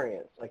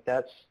experience. Like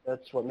that's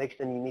what makes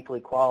them uniquely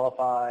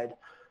qualified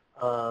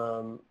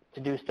to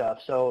do stuff.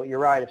 So you're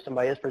right. If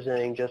somebody is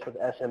presenting just with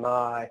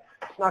SMI,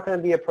 it's not going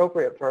to be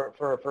appropriate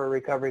for a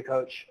recovery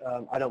coach.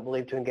 I don't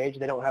believe to engage.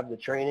 They don't have the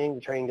training.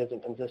 The training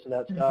doesn't consist of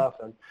that stuff.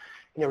 And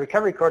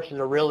recovery coaches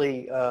are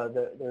really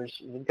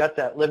they've got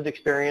that lived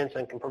experience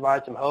and can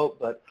provide some hope,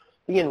 but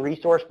being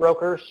resource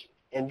brokers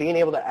and being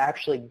able to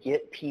actually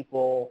get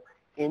people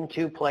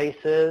into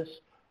places.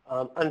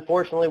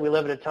 Unfortunately, we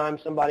live at a time,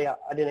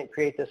 I didn't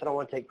create this, I don't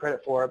want to take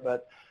credit for it,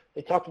 but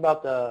they talked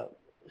about the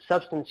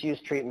substance use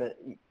treatment.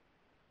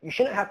 You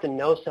shouldn't have to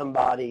know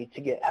somebody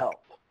to get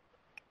help.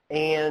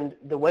 And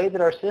the way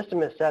that our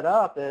system is set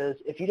up is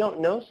if you don't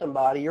know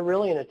somebody, you're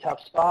really in a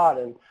tough spot,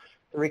 and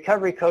the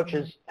recovery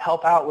coaches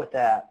help out with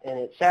that. And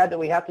it's sad that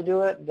we have to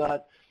do it,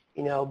 but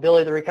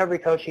Billy, the recovery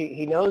coach,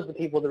 he knows the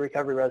people, the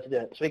recovery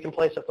resident. So he can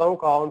place a phone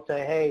call and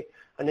say, hey,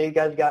 I know you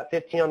guys got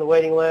 15 on the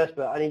waiting list,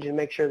 but I need you to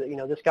make sure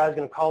that, this guy's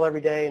going to call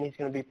every day and he's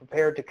going to be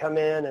prepared to come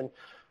in. And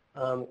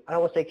I don't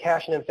want to say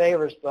cashing in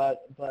favors,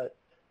 but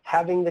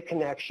having the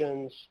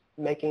connections,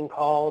 making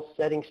calls,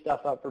 setting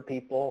stuff up for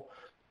people.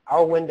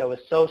 Our window is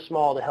so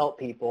small to help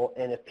people.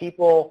 And if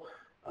people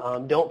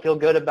don't feel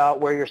good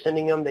about where you're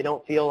sending them, they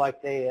don't feel like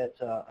it's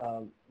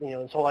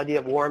this whole idea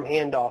of warm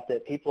handoff,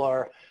 that people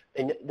are,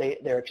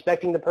 they're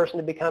expecting the person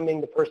to be coming.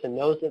 The person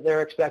knows that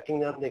they're expecting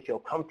them. They feel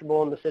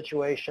comfortable in the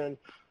situation.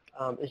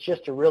 It's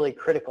just a really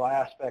critical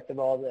aspect of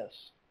all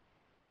this.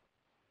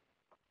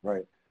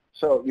 Right.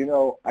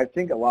 So, I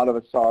think a lot of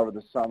us saw over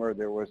the summer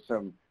there was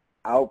some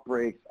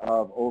outbreaks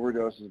of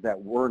overdoses that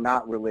were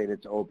not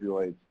related to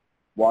opioids.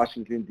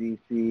 Washington,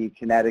 D.C.,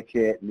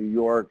 Connecticut, New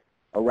York,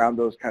 around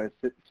those kind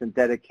of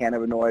synthetic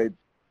cannabinoids.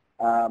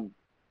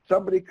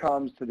 Somebody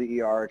comes to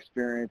the ER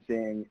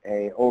experiencing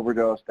a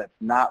overdose that's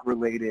not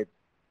related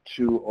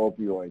to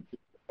opioids.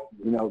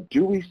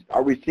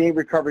 Are we seeing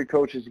recovery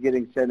coaches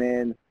getting sent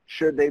in?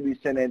 Should they be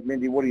sent in?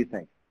 Mindy, what do you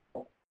think?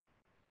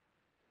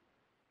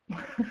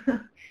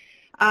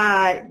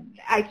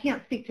 I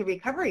can't speak to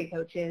recovery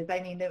coaches. I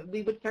mean,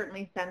 we would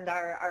certainly send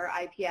our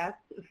IPS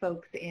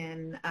folks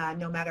in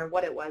no matter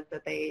what it was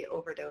that they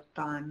overdosed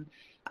on.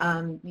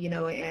 And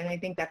I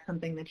think that's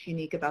something that's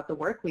unique about the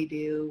work we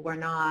do. We're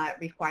not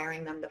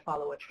requiring them to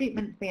follow a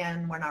treatment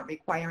plan. We're not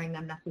requiring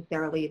them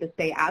necessarily to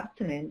stay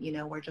abstinent.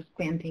 We're just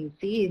planting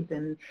seeds,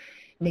 and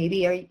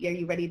maybe are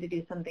you ready to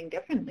do something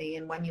differently?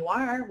 And when you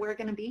are, we're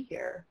going to be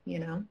here,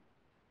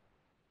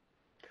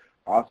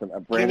 Awesome.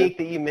 It's unique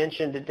that you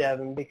mentioned it,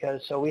 Devin,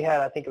 because we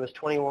had, I think it was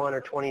 21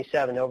 or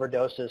 27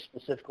 overdoses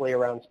specifically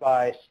around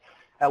spice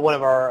at one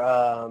of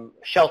our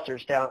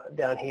shelters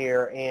down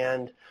here.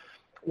 And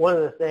one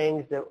of the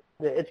things that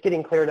it's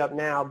getting cleared up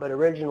now, but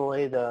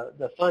originally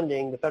the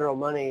funding, the federal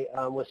money,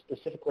 was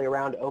specifically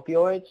around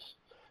opioids.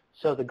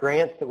 So the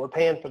grants that were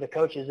paying for the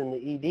coaches and the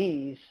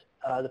EDs,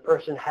 the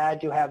person had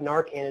to have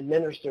Narcan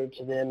administered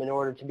to them in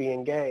order to be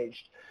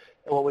engaged.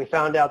 And what we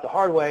found out the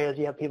hard way is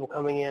you have people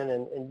coming in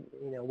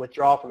and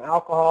withdraw from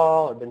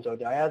alcohol or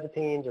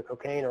benzodiazepines or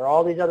cocaine or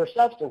all these other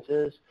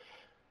substances,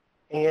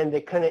 and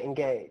they couldn't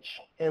engage.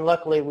 And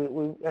luckily,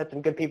 we had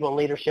some good people in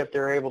leadership that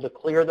were able to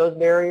clear those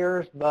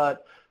barriers,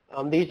 but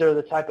these are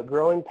the type of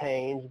growing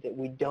pains that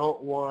we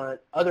don't want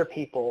other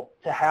people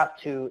to have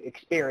to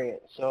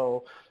experience.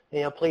 So,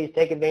 please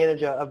take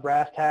advantage of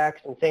Brass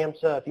Tacks and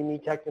SAMHSA. If you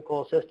need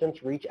technical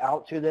assistance, reach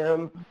out to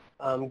them.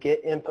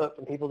 Get input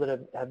from people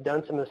that have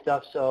done some of the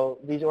stuff so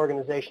these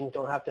organizations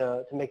don't have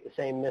to make the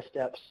same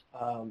missteps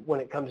when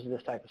it comes to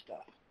this type of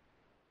stuff.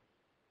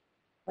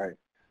 Right.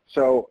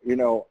 So,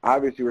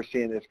 obviously we're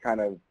seeing this kind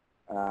of,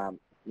 a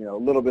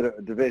little bit of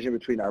a division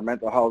between our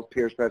mental health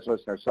peer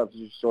specialists and our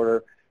substance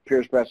disorder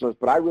peer specialists,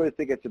 but I really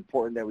think it's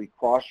important that we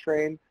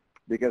cross-train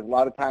because a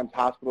lot of times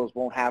hospitals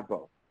won't have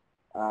both.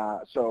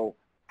 So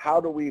how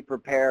do we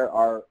prepare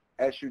our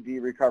SUD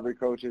recovery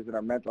coaches and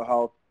our mental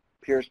health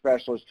peer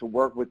specialists to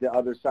work with the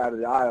other side of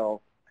the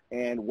aisle,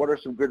 and what are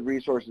some good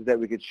resources that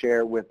we could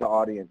share with the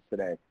audience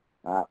today?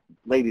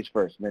 Ladies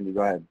first. Mindy,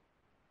 go ahead.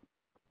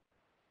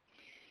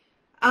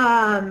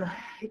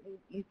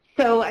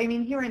 So,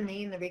 here in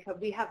Maine,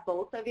 we have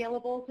both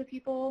available to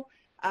people.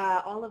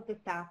 All of the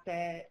staff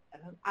that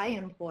I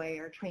employ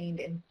are trained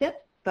in SIPs,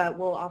 but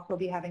we'll also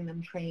be having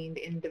them trained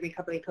in the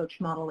recovery coach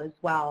model as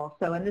well.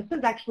 So, and this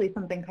is actually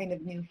something kind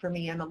of new for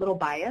me. I'm a little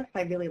biased.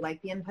 I really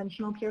like the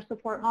intentional peer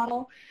support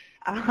model.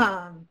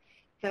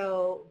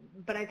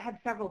 But I've had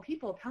several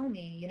people tell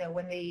me, you know,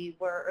 when they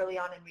were early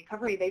on in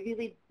recovery,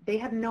 they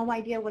had no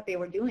idea what they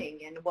were doing,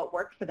 and what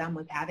worked for them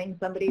was having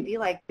somebody be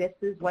like, this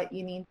is what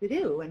you need to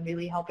do, and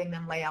really helping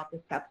them lay out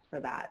the steps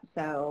for that.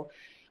 So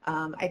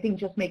I think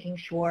just making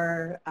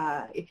sure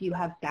if you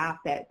have staff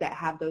that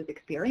have those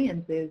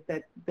experiences,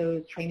 that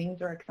those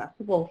trainings are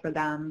accessible for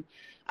them.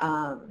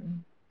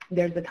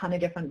 There's a ton of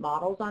different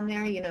models on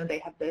there. You know, they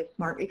have the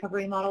smart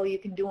recovery model you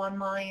can do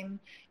online.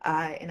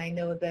 And I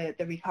know that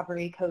the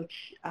recovery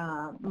coach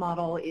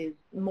model is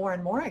more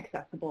and more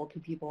accessible to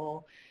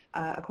people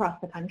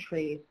across the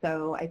country.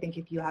 So I think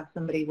if you have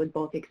somebody with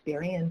both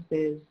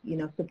experiences, you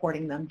know,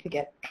 supporting them to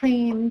get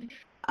trained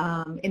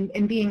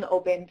and being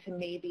open to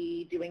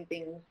maybe doing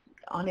things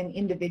on an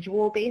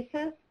individual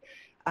basis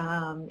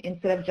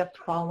instead of just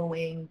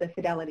following the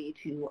fidelity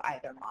to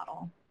either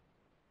model.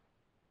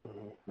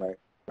 Right.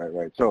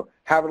 Right. So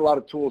having a lot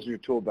of tools in your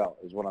tool belt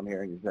is what I'm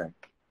hearing you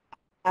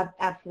say.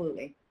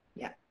 Absolutely,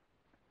 yeah.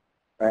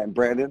 And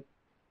Brandon?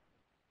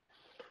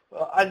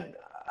 Well,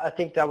 I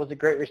think that was a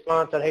great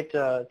response. I'd hate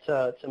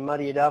to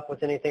muddy it up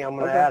with anything I'm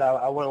going to add.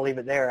 I want to leave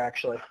it there,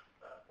 actually.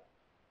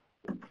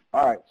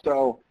 All right.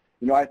 So,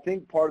 you know, I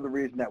think part of the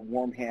reason that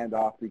warm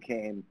handoff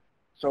became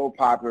so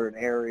popular, an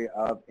area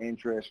of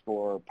interest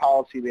for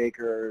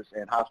policymakers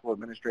and hospital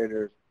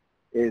administrators,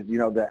 is, you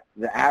know,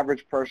 the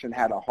average person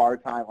had a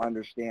hard time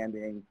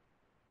understanding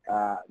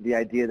the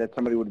idea that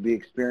somebody would be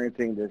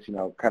experiencing this, you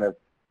know, kind of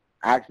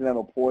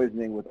accidental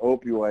poisoning with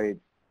opioids,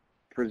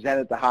 present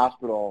at the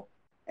hospital,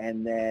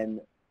 and then,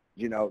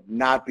 you know,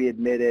 not be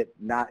admitted,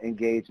 not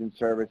engaged in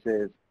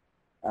services.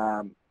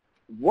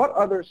 What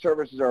other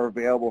services are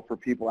available for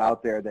people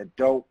out there that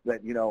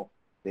you know,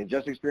 they've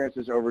just experienced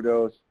this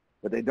overdose,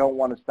 but they don't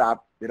want to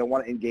stop, they don't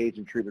want to engage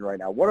in treatment right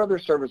now? What other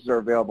services are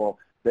available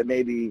that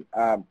maybe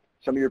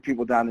some of your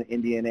people down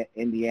in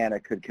Indiana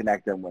could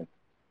connect them with?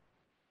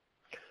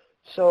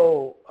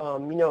 So,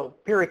 you know,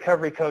 peer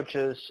recovery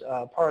coaches,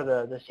 part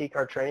of the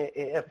CCAR training,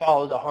 it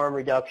follows a harm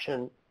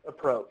reduction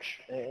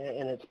approach,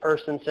 and it's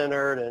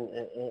person-centered,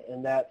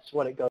 and that's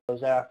what it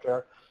goes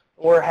after.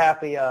 We're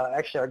happy,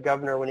 actually our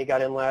governor, when he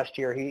got in last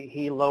year,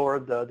 he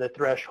lowered the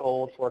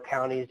threshold for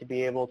counties to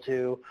be able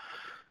to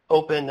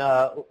open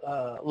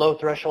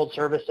low-threshold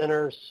service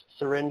centers,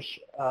 syringe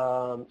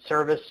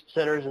service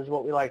centers is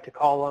what we like to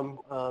call them,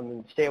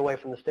 and stay away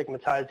from the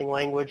stigmatizing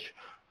language.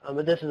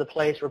 But this is a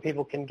place where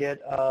people can get,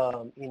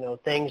 you know,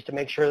 things to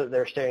make sure that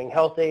they're staying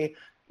healthy.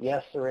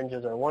 Yes,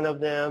 syringes are one of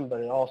them,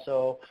 but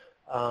also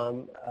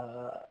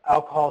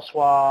alcohol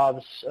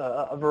swabs,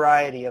 a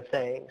variety of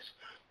things.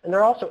 And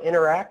they're also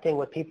interacting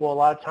with people a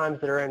lot of times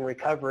that are in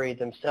recovery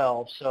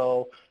themselves.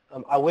 So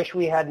I wish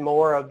we had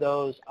more of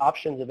those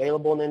options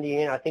available in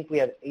Indiana. I think we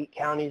have 8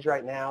 counties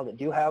right now that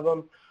do have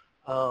them.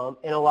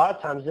 And a lot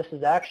of times this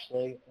is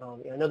actually,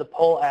 I know the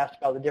poll asked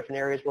about the different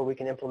areas where we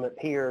can implement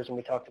peers, and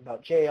we talked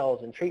about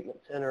jails and treatment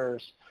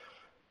centers,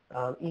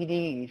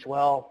 EDs.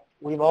 Well,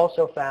 we've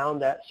also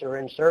found that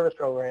syringe service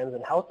programs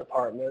and health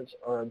departments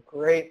are a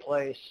great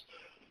place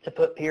to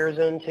put peers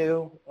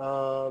into.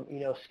 You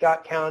know,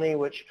 Scott County,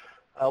 which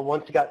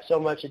once got so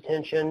much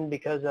attention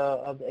because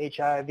of the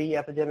HIV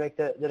epidemic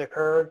that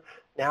occurred,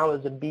 now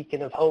is a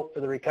beacon of hope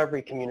for the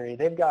recovery community.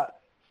 They've got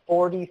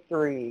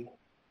 43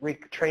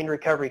 trained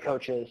recovery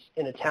coaches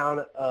in a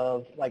town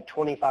of like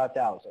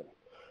 25,000.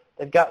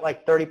 They've got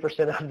like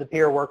 30% of the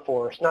peer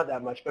workforce, not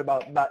that much, but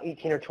about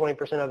 18 or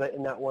 20% of it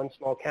in that one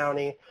small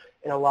county,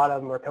 and a lot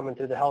of them are coming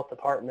through the health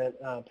department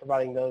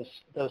providing those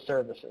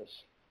services.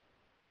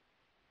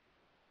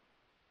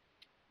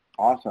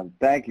 Awesome.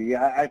 Thank you.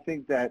 Yeah, I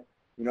think that,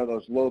 you know,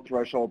 those low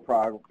threshold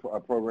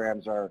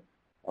programs are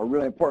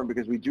really important,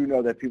 because we do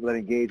know that people that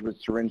engage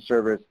with syringe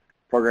service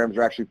programs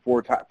are actually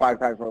 5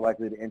 times more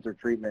likely to enter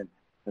treatment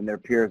than their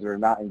peers that are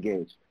not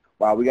engaged.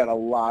 Wow, we got a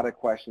lot of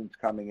questions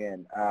coming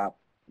in.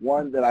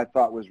 One that I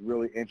thought was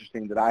really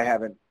interesting that I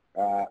haven't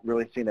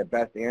really seen a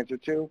best answer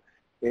to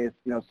is,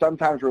 you know,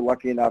 sometimes we're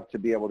lucky enough to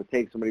be able to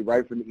take somebody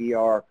right from the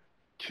ER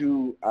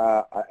to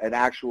an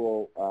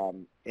actual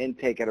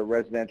intake at a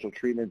residential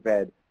treatment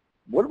bed.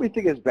 What do we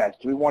think is best?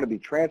 Do we want to be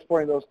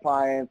transporting those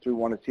clients? Do we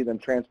want to see them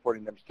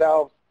transporting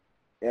themselves?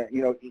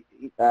 You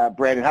know,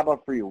 Brandon, how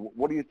about for you?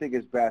 What do you think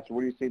is best?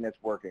 What are you seeing that's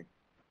working?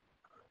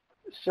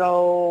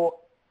 So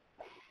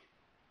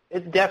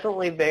it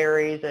definitely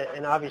varies,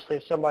 and obviously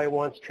if somebody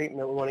wants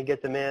treatment, we want to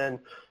get them in.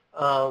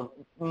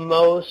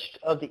 Most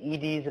of the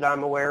EDs that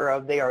I'm aware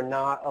of, they are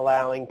not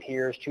allowing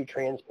peers to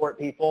transport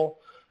people.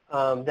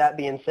 That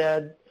being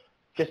said,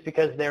 just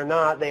because they're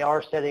not, they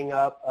are setting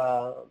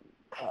up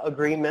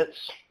agreements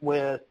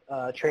with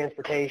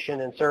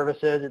transportation and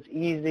services. It's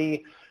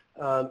easy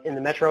in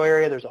the metro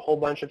area. There's a whole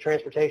bunch of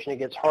transportation. It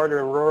gets harder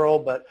in rural,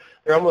 but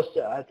they're almost,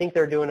 I think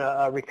they're doing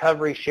a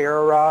recovery share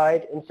a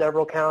ride in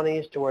several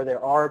counties to where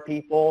there are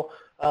people,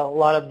 a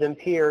lot of them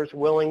peers,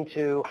 willing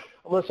to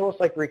almost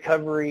like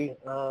recovery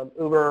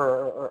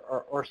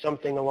Uber or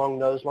something along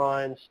those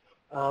lines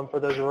for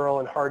those rural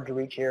and hard to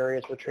reach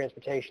areas where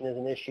transportation is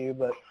an issue,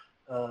 but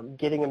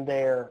getting them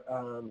there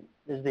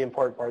is the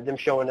important part, them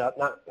showing up,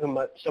 not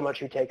so much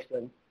who takes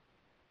them.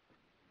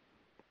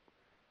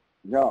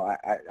 No,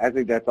 I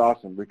think that's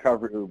awesome.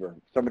 Recovery Uber.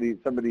 Somebody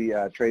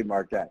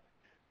trademarked that.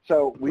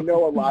 So we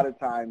know a lot of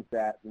times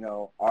that,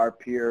 our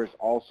peers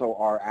also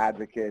are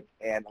advocates,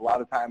 and a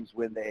lot of times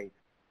when they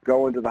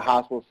go into the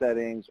hospital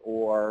settings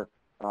or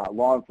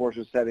law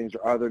enforcement settings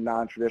or other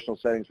non-traditional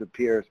settings with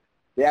peers,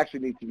 they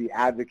actually need to be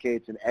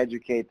advocates and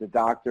educate the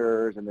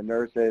doctors and the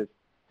nurses.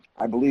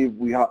 I believe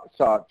we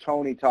saw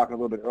Tony talking a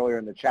little bit earlier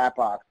in the chat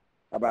box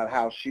about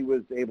how she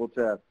was able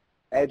to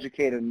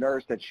educate a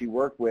nurse that she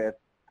worked with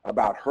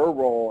about her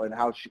role and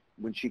how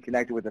when she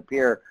connected with a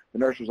peer, the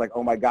nurse was like,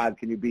 "Oh my God,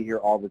 can you be here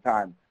all the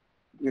time?"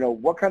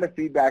 What kind of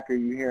feedback are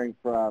you hearing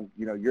from,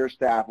 your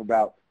staff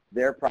about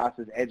their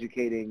process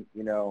educating,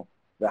 the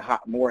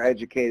more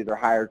educated or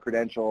higher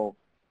credential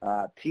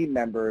team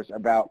members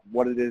about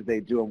what it is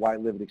they do and why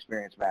lived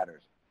experience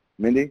matters?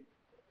 Mindy?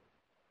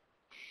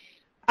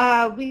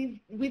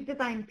 We've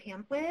designed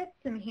pamphlets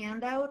and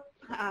handouts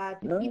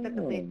to keep at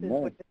the places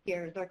where the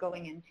peers are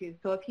going into.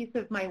 So a piece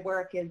of my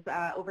work is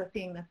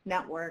overseeing this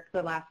network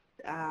the last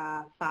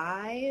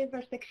 5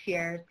 or 6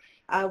 years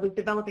with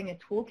developing a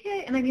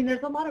toolkit. And I mean,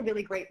 there's a lot of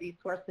really great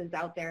resources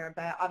out there,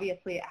 but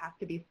obviously it has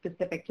to be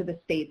specific to the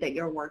state that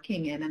you're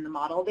working in and the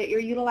model that you're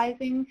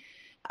utilizing.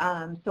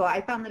 So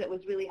I found that it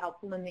was really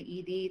helpful in the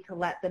ED to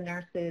let the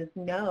nurses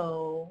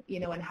know,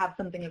 and have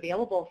something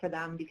available for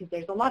them, because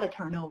there's a lot of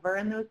turnover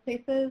in those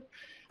places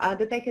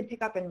that they could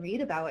pick up and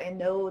read about and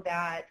know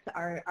that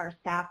our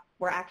staff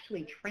were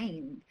actually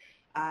trained.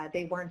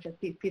 They weren't just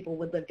these people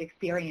with lived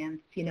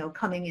experience,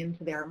 coming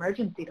into their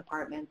emergency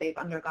department. They've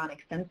undergone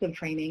extensive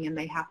training and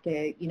they have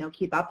to,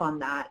 keep up on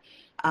that.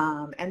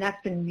 And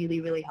that's been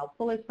really, really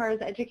helpful as far as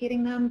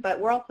educating them. But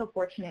we're also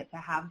fortunate to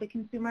have the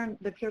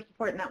peer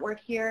support network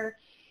here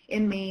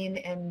in Maine,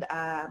 and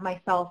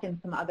myself and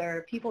some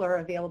other people are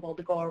available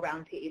to go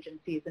around to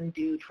agencies and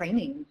do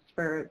trainings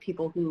for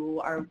people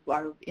who are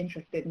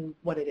interested in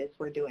what it is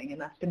we're doing,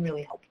 and that's been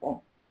really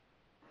helpful.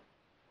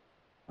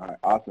 All right,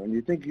 awesome. And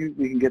you think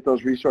we can get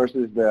those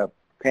resources, the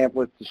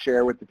pamphlets, to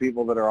share with the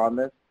people that are on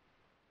this?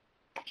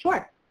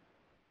 Sure.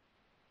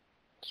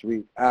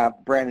 Sweet.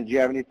 Brandon, do you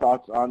have any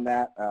thoughts on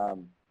that,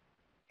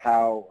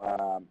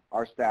 how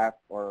our staff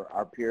or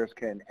our peers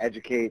can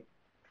educate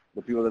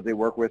the people that they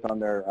work with on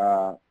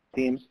their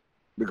teams,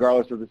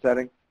 regardless of the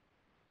setting?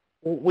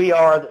 We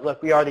are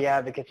the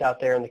advocates out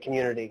there in the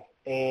community.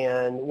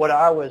 And what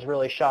I was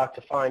really shocked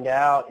to find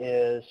out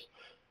is,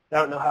 I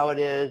don't know how it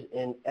is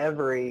in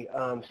every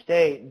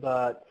state,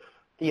 but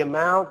the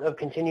amount of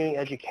continuing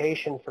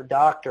education for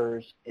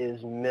doctors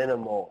is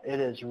minimal.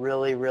 It is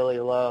really, really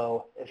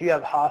low. If you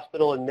have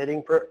hospital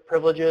admitting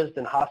privileges,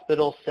 then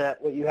hospitals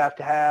set what you have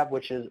to have,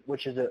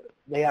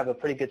 they have a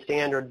pretty good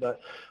standard,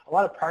 but a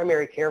lot of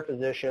primary care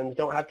physicians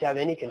don't have to have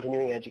any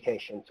continuing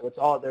education, so it's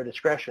all at their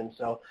discretion.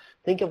 So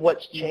think of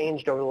what's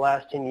changed over the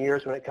last 10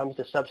 years when it comes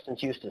to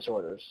substance use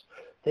disorders.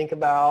 Think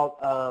about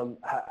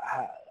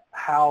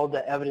how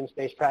the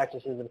evidence-based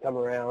practices have come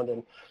around,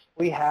 and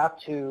we have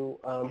to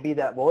be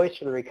that voice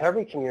for the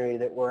recovery community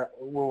that when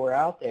we're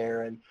out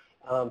there. And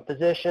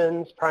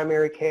physicians,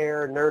 primary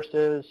care,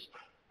 nurses,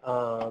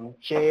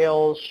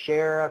 jails,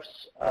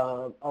 sheriffs,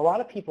 a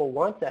lot of people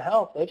want the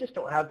help. They just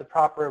don't have the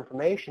proper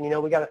information.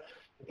 I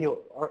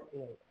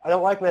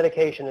don't like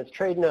medication. It's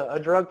trading a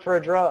drug for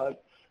a drug.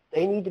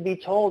 They need to be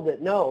told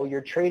that, no,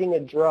 you're trading a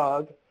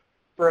drug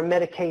for a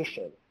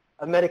medication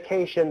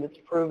that's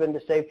proven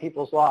to save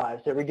people's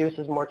lives, that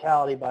reduces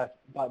mortality by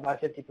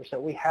 50%.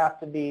 We have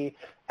to be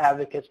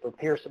advocates for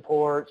peer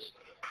supports,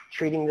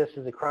 treating this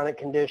as a chronic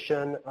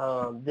condition.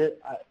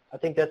 I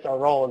think that's our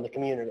role in the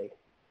community.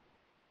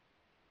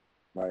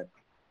 Right.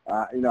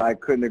 I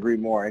couldn't agree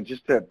more. And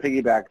just to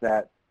piggyback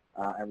that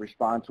and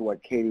respond to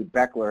what Katie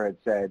Beckler had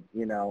said,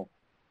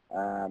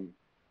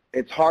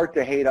 it's hard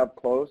to hate up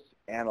close,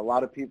 and a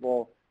lot of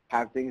people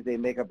have things they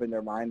make up in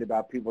their mind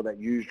about people that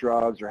use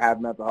drugs or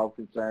have mental health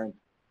concerns.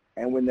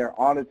 And when they're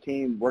on a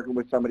team working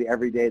with somebody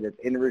every day that's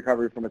in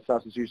recovery from a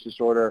substance use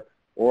disorder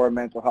or a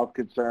mental health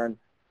concern,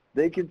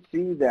 they can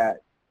see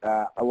that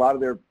a lot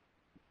of their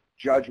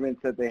judgments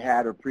that they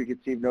had or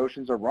preconceived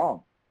notions are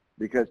wrong,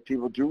 because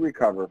people do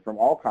recover from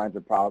all kinds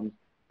of problems.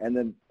 And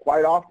then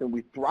quite often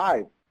we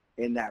thrive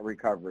in that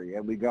recovery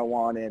and we go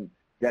on and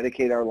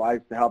dedicate our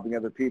lives to helping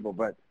other people.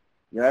 But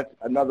that's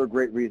another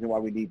great reason why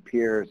we need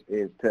peers,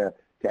 is to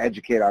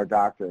educate our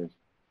doctors.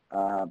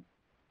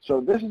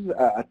 So this is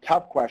a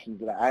tough question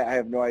that I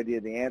have no idea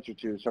the answer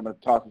to, so I'm going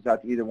to toss this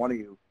out to either one of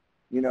you.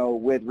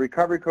 With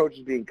recovery coaches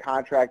being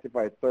contracted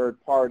by a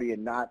third party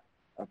and not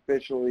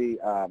officially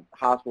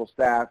hospital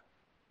staff,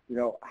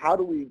 how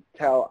do we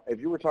tell,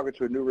 if you were talking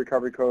to a new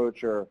recovery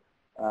coach or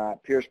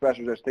peer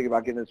specialists thinking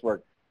about getting this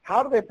work,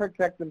 how do they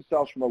protect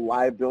themselves from a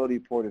liability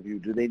point of view?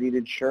 Do they need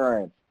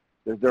insurance?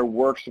 Is their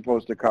work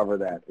supposed to cover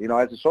that? You know,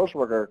 as a social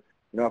worker,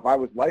 you know, if I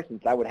was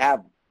licensed, I would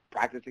have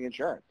practicing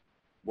insurance.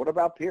 What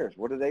about peers?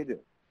 What do they do?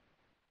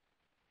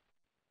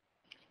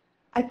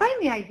 I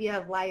find the idea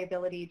of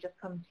liability just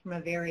comes from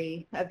a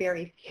very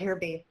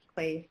fear-based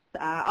place.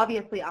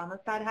 Obviously,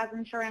 Amistad has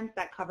insurance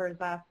that covers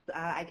us.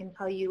 I can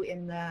tell you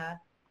in the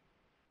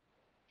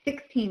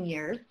 16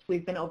 years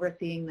we've been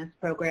overseeing this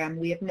program,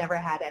 we have never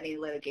had any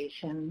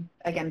litigation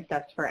against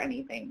us for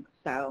anything.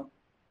 So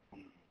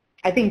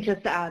I think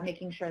just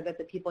making sure that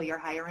the people you're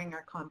hiring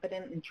are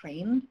competent and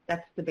trained,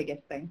 that's the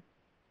biggest thing.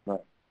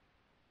 Right,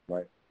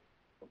 right.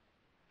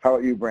 How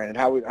about you, Brandon?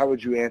 How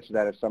would you answer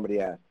that if somebody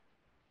asked?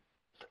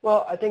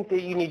 Well, I think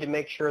that you need to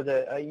make sure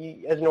that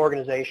as an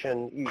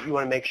organization, you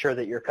want to make sure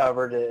that you're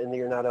covered and that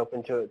you're not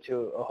open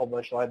to a whole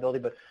bunch of liability.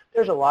 But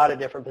there's a lot of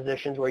different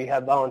positions where you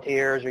have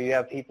volunteers or you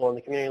have people in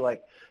the community.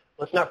 Like,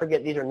 let's not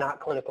forget these are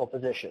not clinical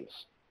positions.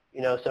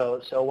 You know,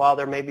 so while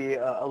there may be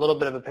a little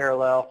bit of a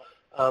parallel,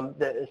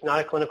 that it's not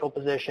a clinical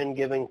position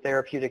giving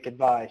therapeutic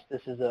advice.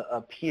 This is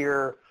a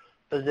peer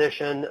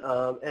position,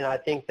 and I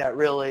think that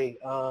really,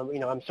 you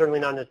know, I'm certainly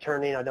not an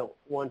attorney, and I don't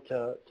want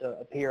to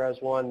appear as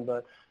one,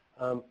 but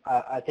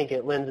I think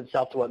it lends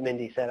itself to what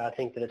Mindy said. I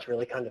think that it's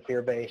really kind of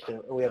fear-based,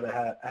 and we haven't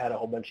had a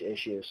whole bunch of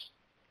issues.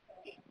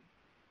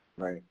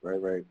 Right.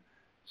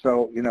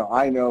 So, you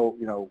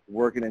know,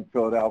 working in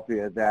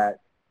Philadelphia, that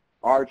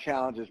our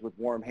challenges with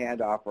warm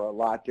handoff are a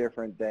lot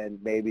different than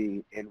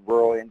maybe in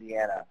rural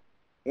Indiana.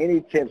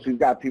 Any tips? We've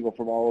got people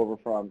from all over,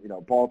 from, you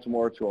know,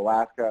 Baltimore to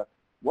Alaska.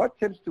 What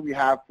tips do we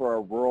have for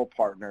our rural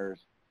partners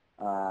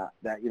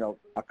that, you know,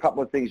 a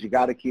couple of things you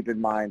got to keep in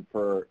mind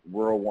for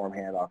rural warm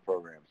handoff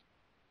programs?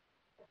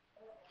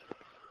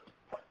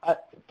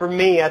 For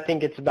me, I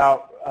think it's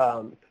about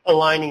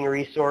aligning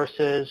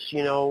resources.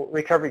 You know,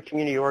 recovery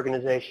community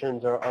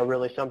organizations are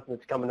really something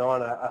that's coming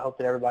on. I hope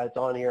that everybody that's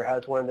on here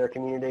has one in their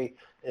community.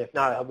 And if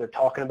not, I hope they're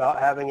talking about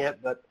having it.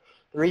 But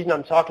the reason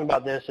I'm talking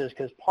about this is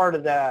because part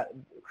of that,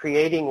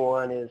 creating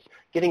one, is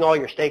getting all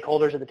your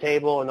stakeholders at the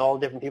table and all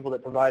the different people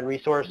that provide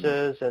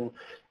resources.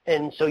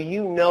 And so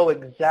you know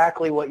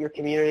exactly what your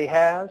community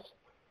has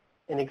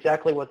and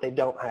exactly what they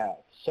don't have.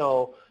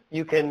 So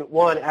you can,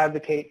 one,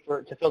 advocate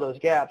to fill those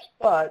gaps,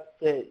 but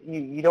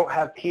you don't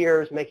have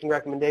peers making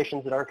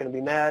recommendations that aren't going to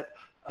be met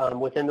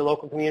within the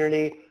local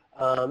community,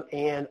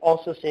 and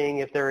also seeing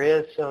if there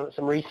is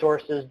some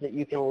resources that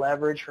you can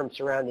leverage from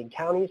surrounding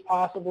counties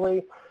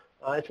possibly.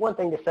 It's one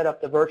thing to set up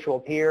the virtual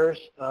peers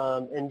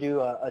and do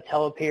a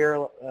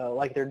telepeer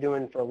like they're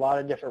doing for a lot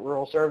of different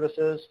rural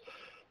services,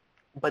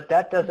 but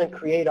that doesn't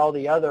create all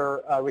the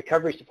other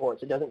recovery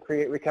supports. It doesn't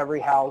create recovery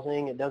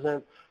housing. It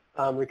doesn't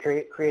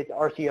create the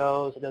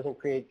RCOs. It doesn't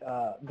create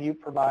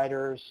butte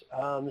providers.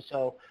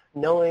 So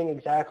knowing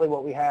exactly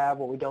what we have,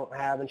 what we don't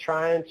have, and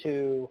trying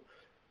to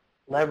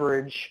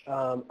leverage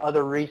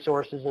other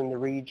resources in the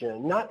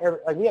region.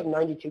 Like we have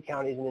 92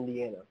 counties in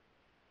Indiana,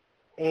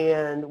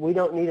 and we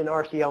don't need an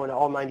RCO in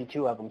all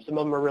 92 of them. Some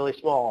of them are really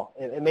small.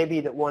 It may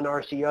be that one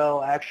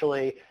RCO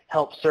actually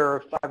helps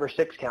serve 5 or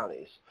 6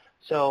 counties.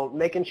 So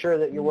making sure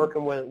that you're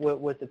working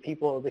with the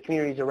people, the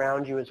communities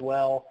around you as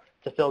well,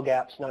 to fill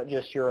gaps, not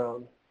just your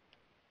own.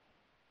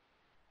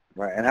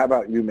 Right. And how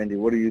about you, Mindy?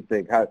 What do you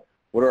think?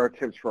 What are our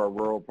tips for our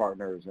rural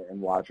partners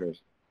and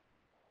watchers?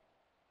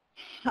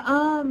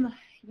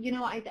 You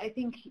know, I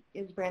think,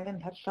 as Brandon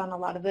touched on, a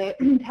lot of the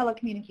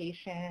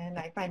telecommunication.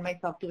 I find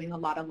myself doing a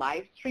lot of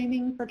live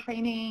streaming for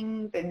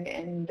trainings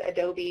and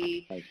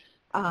Adobe.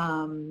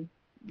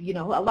 You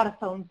know, a lot of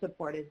phone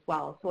support as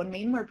well. So in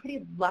Maine, we're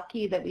pretty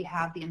lucky that we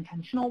have the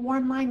intentional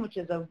warm line, which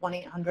is a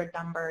 1-800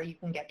 number. You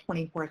can get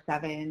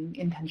 24/7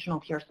 intentional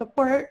peer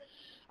support,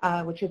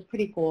 which is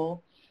pretty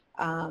cool.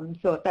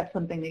 So if that's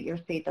something that your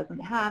state doesn't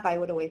have, I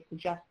would always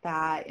suggest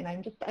that. And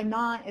I'm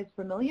not as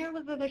familiar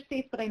with other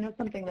states, but I know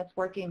something that's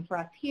working for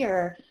us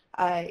here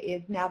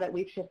is now that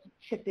we've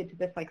shifted to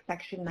this like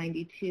Section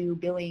 92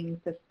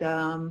 billing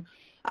system,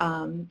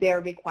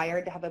 they're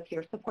required to have a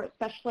peer support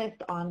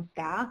specialist on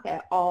staff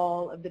at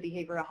all of the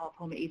behavioral health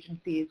home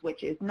agencies,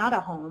 which is not a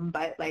home,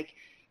 but like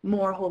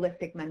more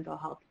holistic mental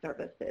health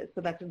services.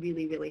 So that's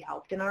really, really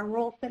helped in our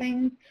rural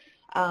settings.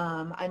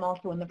 I'm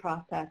also in the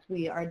process.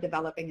 We are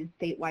developing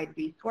a statewide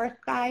resource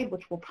guide,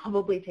 which will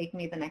probably take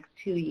me the next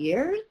 2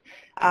 years,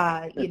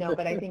 you know,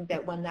 but I think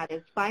that when that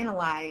is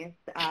finalized,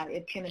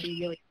 it's going to be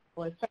really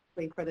helpful,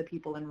 especially for the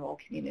people in rural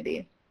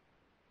communities.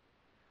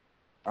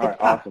 All right,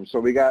 awesome. So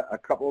we got a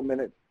couple of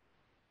minutes.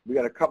 We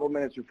got a couple of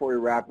minutes before we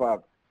wrap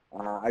up.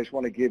 I just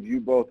want to give you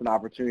both an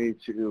opportunity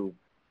to, you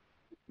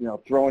know,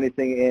 throw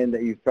anything in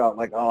that you felt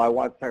like, oh, I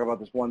want to talk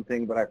about this one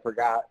thing, but I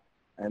forgot,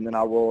 and then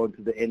I'll roll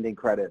into the ending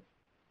credits.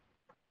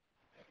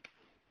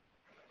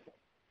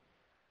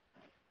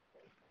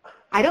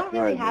 I don't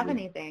really have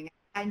anything.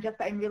 I'm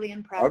really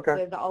impressed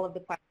with all of the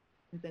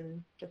questions,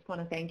 and just want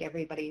to thank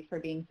everybody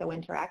for being so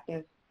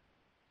interactive.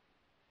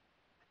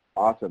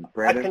 Awesome.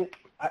 Brandon?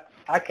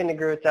 I can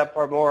agree with that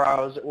part more. I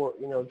was,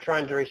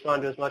 trying to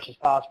respond to as much as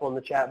possible in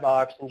the chat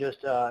box, and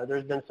just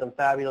there's been some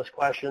fabulous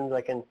questions.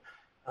 I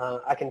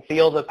can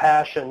feel the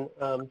passion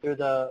through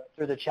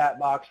the chat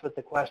box with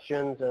the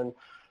questions.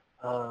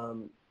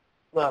 And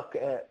look,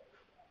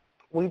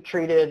 we've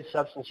treated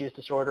substance use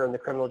disorder in the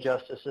criminal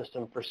justice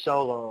system for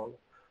so long,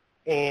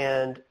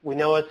 and we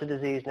know it's a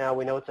disease now.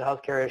 We know it's a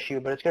healthcare issue,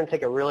 but it's going to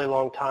take a really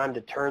long time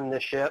to turn the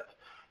ship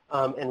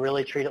and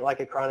really treat it like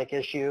a chronic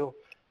issue.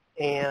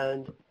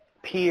 And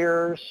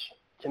peers,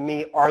 to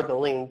me, are the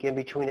link in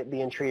between it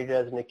being treated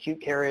as an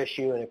acute care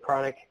issue and a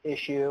chronic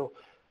issue,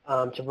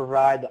 to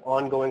provide the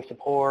ongoing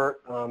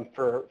support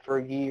for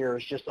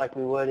years, just like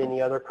we would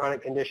any other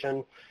chronic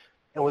condition.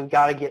 And we've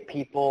got to get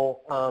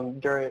people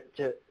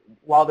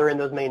while they're in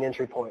those main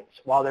entry points,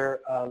 while they're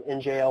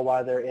in jail,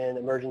 while they're in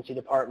emergency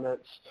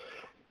departments.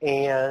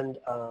 And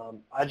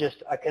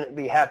I couldn't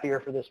be happier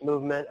for this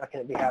movement. I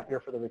couldn't be happier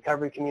for the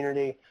recovery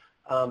community.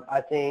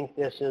 I think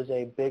this is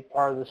a big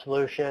part of the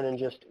solution, and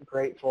just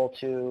grateful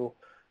to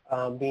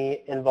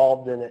be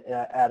involved in it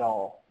at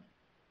all.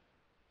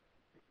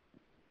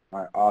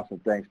 All right, awesome.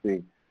 Thanks,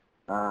 Steve.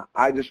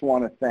 I just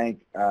want to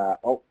thank,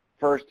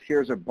 first,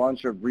 here's a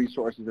bunch of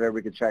resources that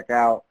everybody can check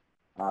out.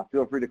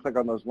 Feel free to click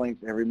on those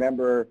links, and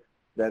remember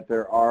that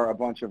there are a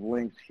bunch of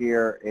links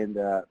here in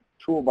the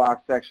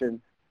toolbox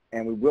section,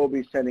 and we will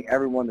be sending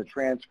everyone the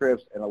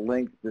transcripts and a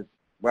link. This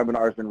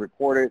webinar has been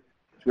recorded.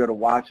 So be able to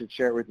watch it,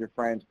 share it with your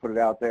friends, put it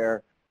out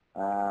there.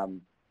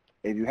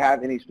 If you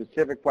have any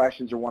specific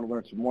questions or want to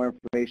learn some more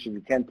information,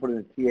 you can put in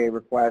a TA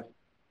request.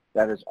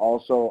 That is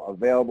also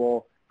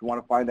available. If you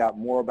want to find out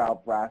more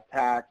about brass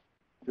tacks,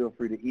 feel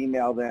free to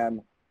email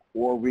them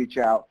or reach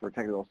out for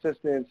technical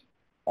assistance.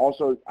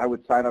 Also, I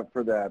would sign up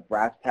for the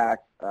brass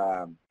tacks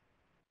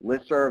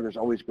listserv. There's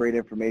always great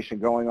information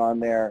going on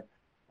there.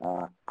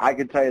 I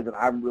can tell you that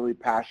I'm really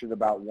passionate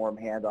about warm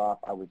handoff.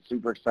 I was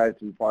super excited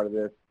to be part of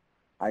this.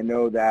 I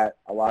know that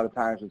a lot of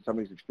times when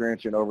somebody's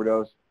experiencing an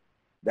overdose,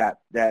 that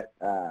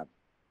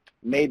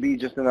may be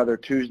just another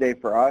Tuesday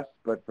for us,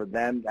 but for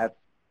them, that's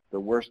the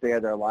worst day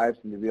of their lives,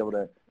 and to be able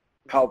to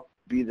help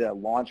be the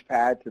launch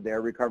pad to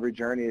their recovery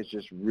journey is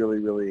just really,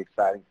 really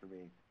exciting for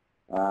me.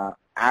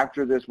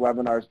 After this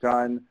webinar is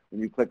done,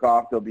 when you click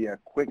off, there'll be a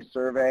quick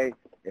survey.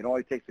 It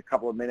only takes a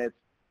couple of minutes.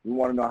 We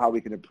want to know how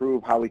we can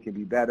improve, how we can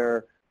be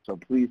better, so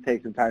please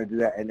take some time to do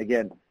that. And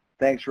again,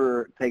 thanks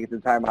for taking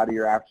some time out of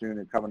your afternoon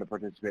and coming to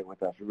participate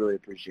with us. We really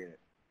appreciate it.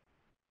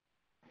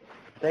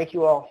 Thank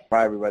you all.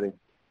 Bye, everybody.